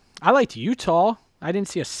fucked. I liked Utah. I didn't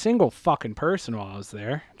see a single fucking person while I was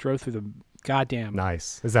there. Drove through the goddamn...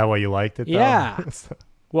 Nice. Is that why you liked it, though? Yeah.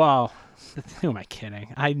 Well, who am I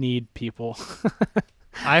kidding? I need people.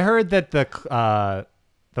 I heard that the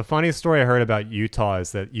funniest story I heard about Utah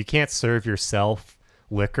is that you can't serve yourself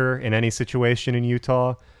liquor in any situation in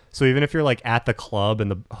Utah. So even if you're like at the club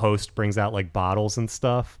and the host brings out like bottles and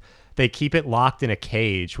stuff, they keep it locked in a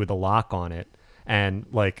cage with a lock on it. And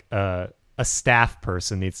like a staff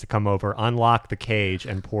person needs to come over, unlock the cage,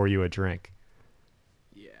 and pour you a drink.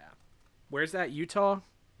 Yeah. Where's that, Utah?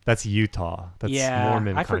 That's Utah. That's yeah,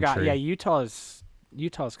 Mormon I country. forgot. Yeah, Utah's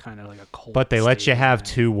kind of like a cold. But they let state, you have right?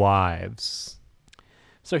 2 wives.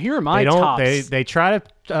 So here are my They don't. tops. They try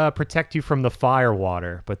to protect you from the fire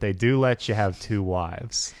water, but they do let you have 2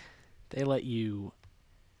 wives. They let you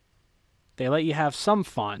have some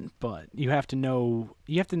fun, but you have to know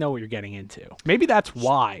what you're getting into. Maybe that's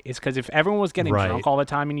why. It's because if everyone was getting Right. drunk all the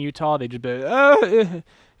time in Utah, they'd just be, oh,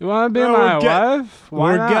 you want to be my wife? Why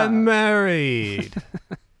We're not?" getting married.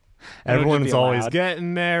 And it would just Everyone's be always allowed.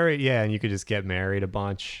 getting married. Yeah, and you could just get married a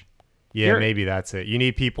bunch. Yeah, maybe that's it. You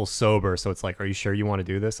need people sober, so it's like, are you sure you want to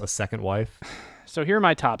do this? A second wife? So here are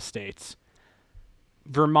my top states: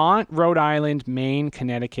 Vermont, Rhode Island, Maine,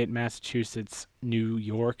 Connecticut, Massachusetts, New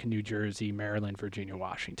York, New Jersey, Maryland, Virginia,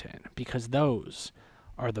 Washington, because those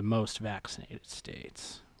are the most vaccinated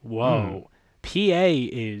states. Whoa. PA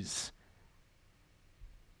is...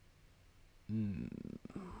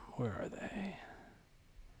 where are they?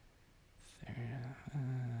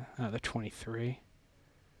 They're 23.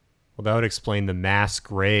 Well, that would explain the mass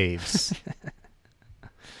graves.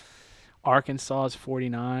 Arkansas is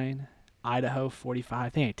 49. Idaho,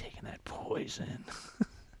 45. They ain't taking that poison.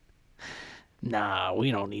 Nah,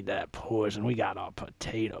 we don't need that poison. We got our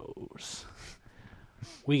potatoes.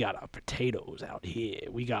 We got our potatoes out here.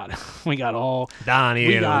 We got all... Down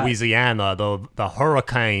here in Louisiana, the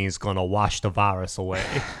hurricane's going to wash the virus away.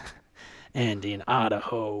 And in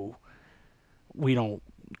Idaho, we don't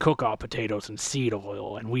cook our potatoes in seed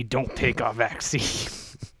oil, and we don't take our vaccine.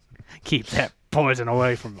 Keep that poison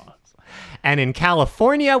away from us. And in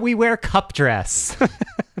California, we wear cup dress.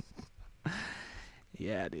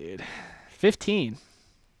 Yeah, dude. 15.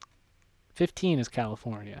 15 is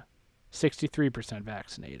California. 63%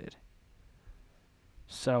 vaccinated.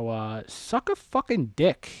 So, suck a fucking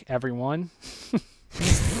dick, everyone.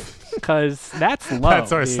 Because that's low.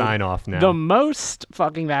 That's our dude. sign off now. The most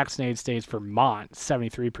fucking vaccinated states, Vermont,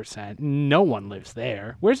 73%. No one lives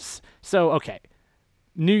there. Okay.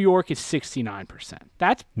 New York is 69%.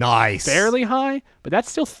 That's nice. Fairly high, but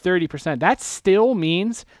that's still 30%. That still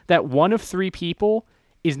means that 1 of 3 people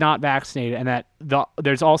is not vaccinated, and that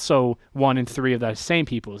there's also 1 in 3 of those same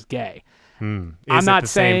people is gay. I'm not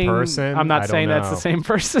saying same person. I'm not saying that's the same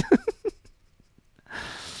person.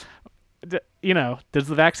 Does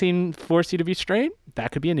the vaccine force you to be straight?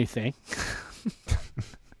 That could be a new thing.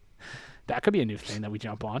 That could be a new thing that we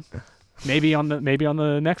jump on. Maybe on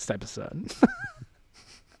the next episode.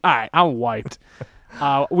 All right, I'm wiped.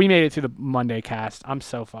 We made it through the Monday cast. I'm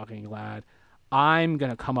so fucking glad. I'm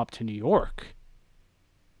gonna come up to New York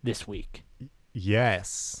this week.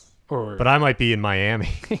 Yes. But I might be in Miami.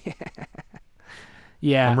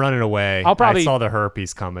 Yeah. I'm running away. I saw the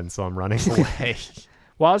herpes coming, so I'm running away.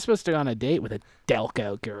 Well, I was supposed to go on a date with a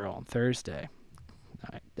Delco girl on Thursday. All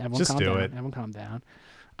right, everyone just do it. Everyone calm down.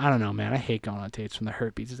 I don't know, man. I hate going on dates when the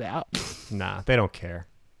herpes is out. Nah, they don't care.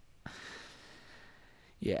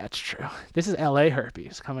 Yeah, it's true. This is LA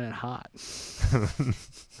herpes coming in hot.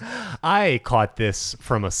 I caught this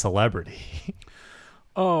from a celebrity.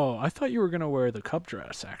 Oh, I thought you were going to wear the cup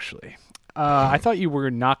dress, actually. I thought you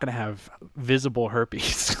were not going to have visible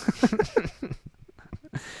herpes.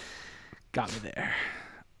 Got me there.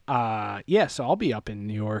 Yeah, so I'll be up in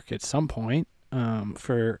New York at some point.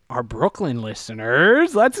 For our Brooklyn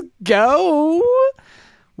listeners, let's go.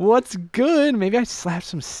 What's good? Maybe I slap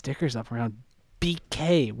some stickers up around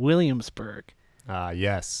BK, Williamsburg.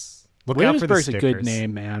 Yes. Look Williamsburg's out for the a good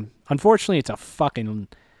name, man. Unfortunately, it's a fucking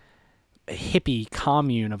hippie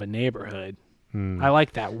commune of a neighborhood. I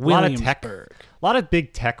like that. Williamsburg. A lot of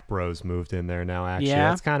big tech bros moved in there now, actually. Yeah?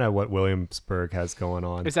 That's kind of what Williamsburg has going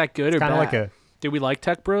on. Is that good or bad? Like do we like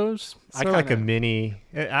tech bros? Sort of like a mini...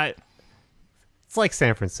 It's like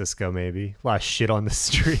San Francisco, maybe. A lot of shit on the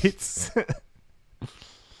streets.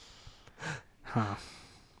 Huh.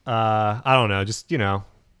 I don't know. Just,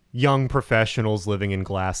 young professionals living in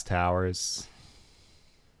glass towers.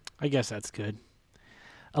 I guess that's good.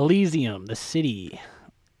 Elysium, the city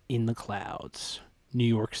in the clouds. New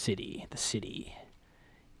York City, the city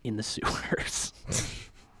in the sewers.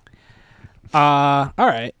 All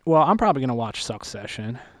right. Well, I'm probably gonna watch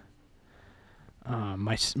Succession.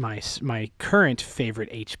 My current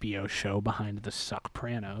favorite HBO show behind the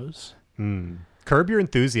Sopranos. Curb Your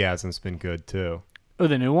Enthusiasm's been good too. Oh,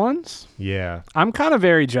 the new ones? Yeah. I'm kind of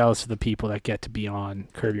very jealous of the people that get to be on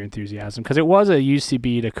Curb Your Enthusiasm because it was a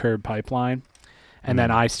UCB to Curb pipeline, and then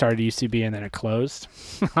I started UCB and then it closed.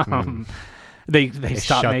 They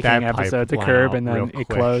stopped making episodes of Curb and then it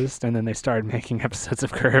closed, and then they started making episodes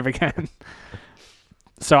of Curb again.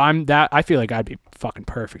 So I feel like I'd be fucking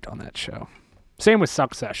perfect on that show. Same with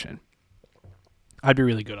Succession. I'd be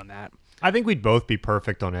really good on that. I think we'd both be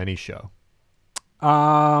perfect on any show.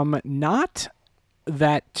 Not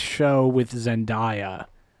that show with Zendaya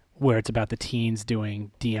where it's about the teens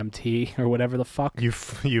doing DMT or whatever the fuck.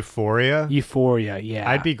 Euphoria? Euphoria, yeah.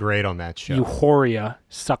 I'd be great on that show. Euphoria,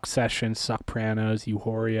 Succession, Sopranos,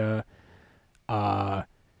 Euphoria,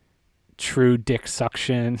 True Dick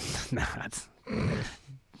Suction. Nah, it's...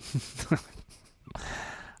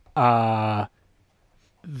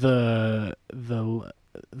 the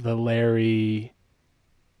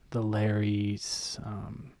Larry's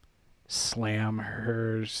slam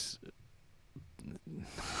hers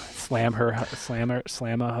slam her.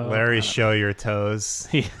 Larry, show your toes.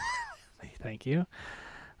 Thank you.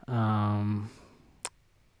 The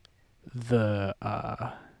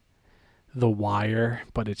Wire,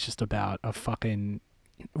 but it's just about a fucking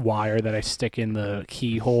wire that I stick in the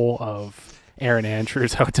keyhole of Aaron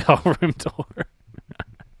Andrews' hotel room door.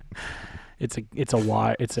 It's a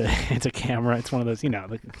wire. It's a camera. It's one of those,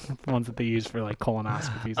 the ones that they use for like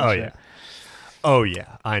colonoscopies. And shit. Oh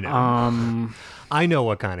yeah, I know. I know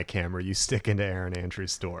what kind of camera you stick into Aaron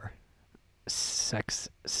Andrews' door. Sex.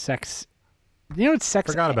 It's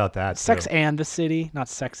Sex. Forgot about that. Sex too. and the City, not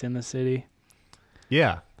Sex in the City.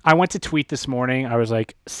 Yeah. I went to tweet this morning. I was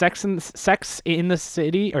like, Sex in the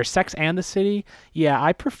City or Sex and the City. Yeah,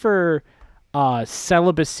 I prefer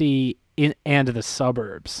Celibacy and the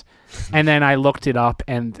Suburbs. And then I looked it up,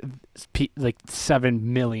 and like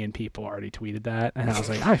 7 million people already tweeted that, and I was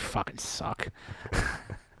like, I fucking suck.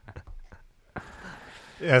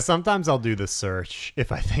 Yeah, sometimes I'll do the search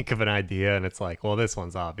if I think of an idea, and it's like, well, this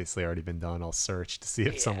one's obviously already been done. I'll search to see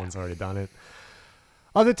if someone's already done it.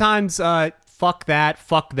 Other times, fuck that,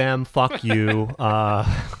 fuck them, fuck you.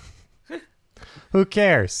 Who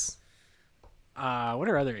cares? What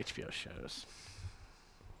are other HBO shows?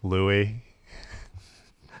 Louis.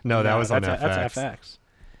 No, that was on FX. That's FX.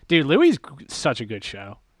 Dude, Louis' such a good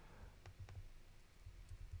show.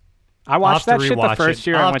 I watched that shit the first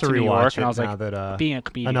year I went to New York, and I was like, being a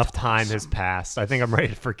comedian. Enough time has passed. I think I'm ready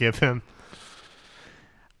to forgive him.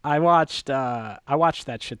 I watched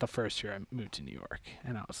that shit the first year I moved to New York,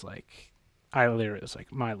 and I was like,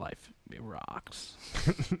 my life, it rocks.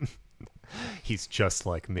 He's just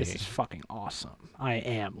like me. This is fucking awesome. I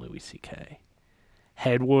am Louis C.K.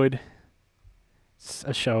 Headwood. It's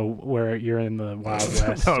a show where you're in the Wild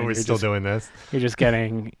West. No, we're still doing this. You're just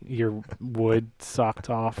getting your wood sucked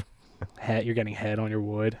off. You're getting head on your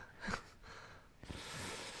wood.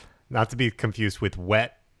 Not to be confused with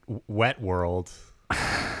Wet World.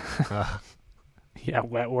 Yeah,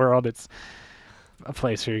 Wet World. It's a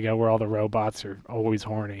place where you go where all the robots are always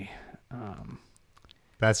horny.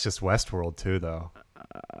 That's just Westworld too, though.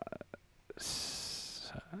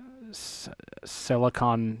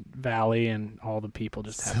 Silicon Valley, and all the people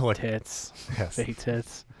just have tits. Yes. Fake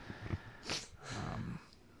tits.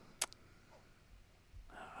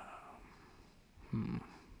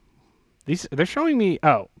 They're showing me.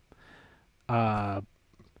 Mr.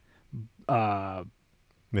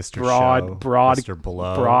 Broad Blow.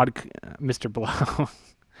 Mr. Blow.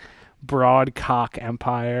 Broadcock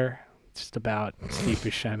Empire. It's just about Steve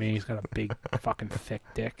Buscemi. He's got a big fucking thick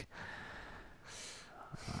dick.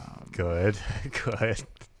 Good.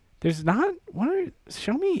 There's not.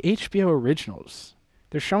 Show me HBO originals.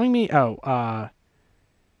 They're showing me. John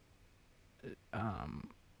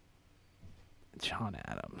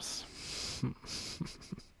Adams.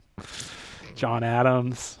 John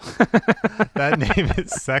Adams. That name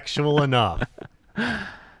is sexual enough.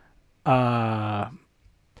 I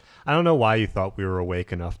don't know why you thought we were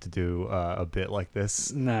awake enough to do a bit like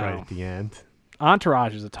this No. right at the end.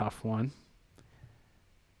 Entourage is a tough one.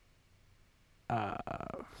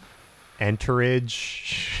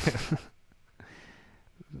 Entourage.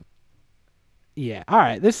 Yeah. All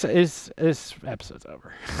right. This episode's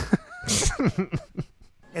over.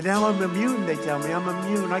 And now I'm immune, they tell me. I'm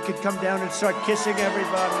immune. I could come down and start kissing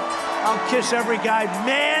everybody. I'll kiss every guy,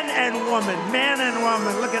 man and woman.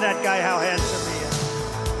 Look at that guy, how handsome he is.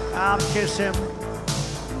 I'll kiss him.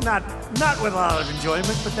 Not with a lot of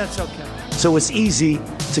enjoyment, but that's okay. So it's easy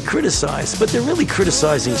to criticize, but they're really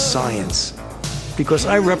criticizing science. Because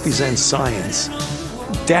I represent science.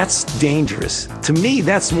 That's dangerous. To me,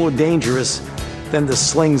 that's more dangerous than the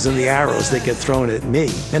slings and the arrows that get thrown at me.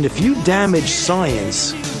 And if you damage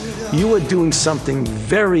science, you are doing something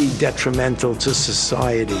very detrimental to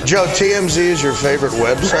society. Joe, TMZ is your favorite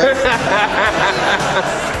website?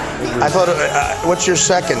 I thought, what's your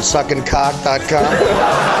second, suckingcock.com?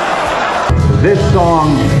 This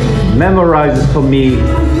song memorizes for me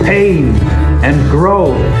pain and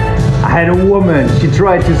growth. I had a woman, she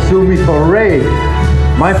tried to sue me for rape.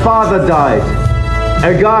 My father died.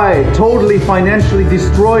 A guy totally financially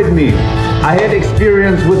destroyed me. I had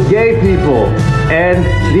experience with gay people, and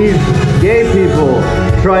these gay people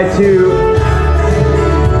try to,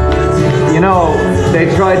 they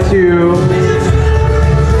try to,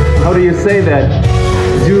 how do you say that?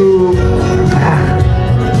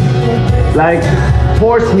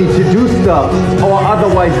 Force me to do stuff, or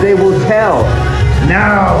otherwise they will tell.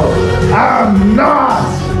 No, I'm not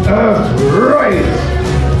afraid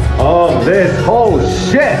of this whole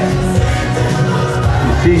shit.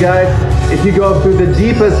 You see, guys, if you go through the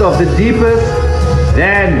deepest of the deepest,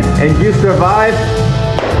 and you survive,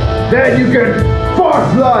 then you can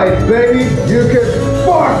fart life, baby. You can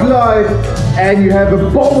fart life, and you have a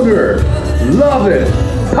boner. Love it.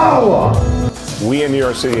 Power. We in New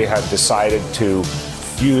York City have decided to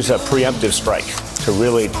use a preemptive strike to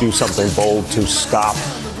really do something bold to stop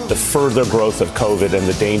the further growth of COVID and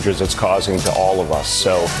the dangers it's causing to all of us.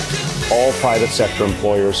 So all private sector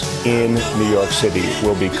employers in New York City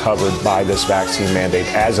will be covered by this vaccine mandate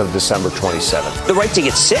as of December 27th. The right to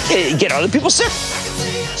get sick, get other people sick.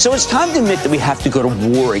 So it's time to admit that we have to go to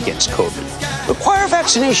war against COVID. Require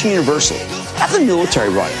vaccination universally. Have the military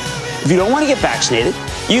run it. If you don't want to get vaccinated,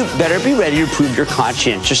 you better be ready to prove your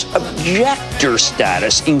conscientious objector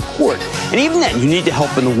status in court. And even then, you need to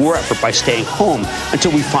help in the war effort by staying home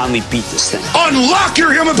until we finally beat this thing. Unlock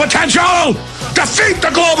your human potential! Defeat the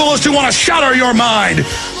globalists who want to shatter your mind,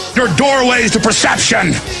 your doorways to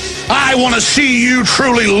perception. I want to see you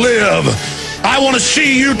truly live. I want to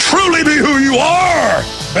see you truly be who you are.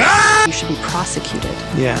 Ah! You should be prosecuted.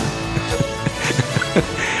 Yeah.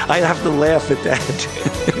 I'd have to laugh at that.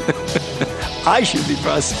 I should be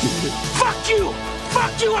prosecuted. Fuck you!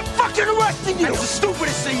 Fuck you! I'm fucking arresting you! That's the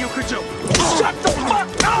stupidest thing you could do! Shut the fuck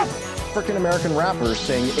up! African-American rappers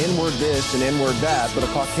saying N-word this and N-word that, but a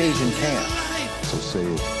Caucasian can't. So say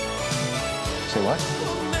it. Say what?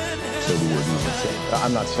 Say the word you want to say.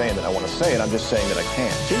 I'm not saying that I want to say it, I'm just saying that I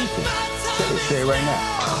can't. Say you can. Say it right now.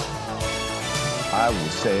 I will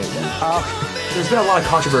say it. There's been a lot of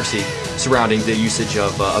controversy surrounding the usage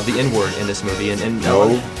of the N-word in this movie, and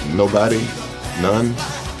no, nobody, none.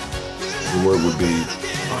 The word would be.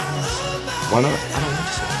 Why not? I don't want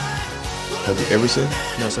to say it. Have you ever said?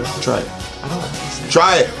 No, sir. Try it. I don't want to say it.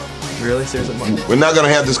 Try it. Really? Seriously? We're not gonna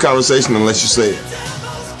have this conversation unless you say it.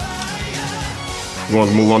 You want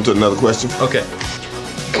to move on to another question? Okay.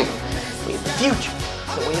 The future.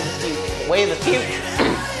 The way of the future.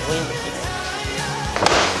 The way of the future.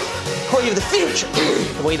 The way of the future.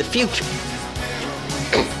 The way of the future.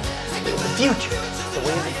 The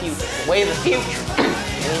way of the future. The way of the future.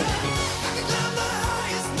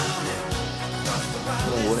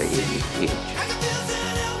 The way of the future.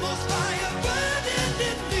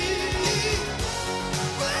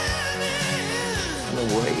 The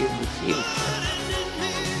way of the future.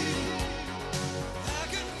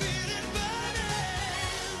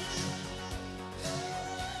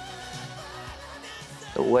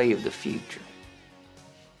 The way of the future. The way of the future.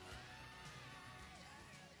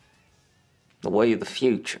 The way of the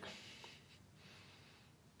future.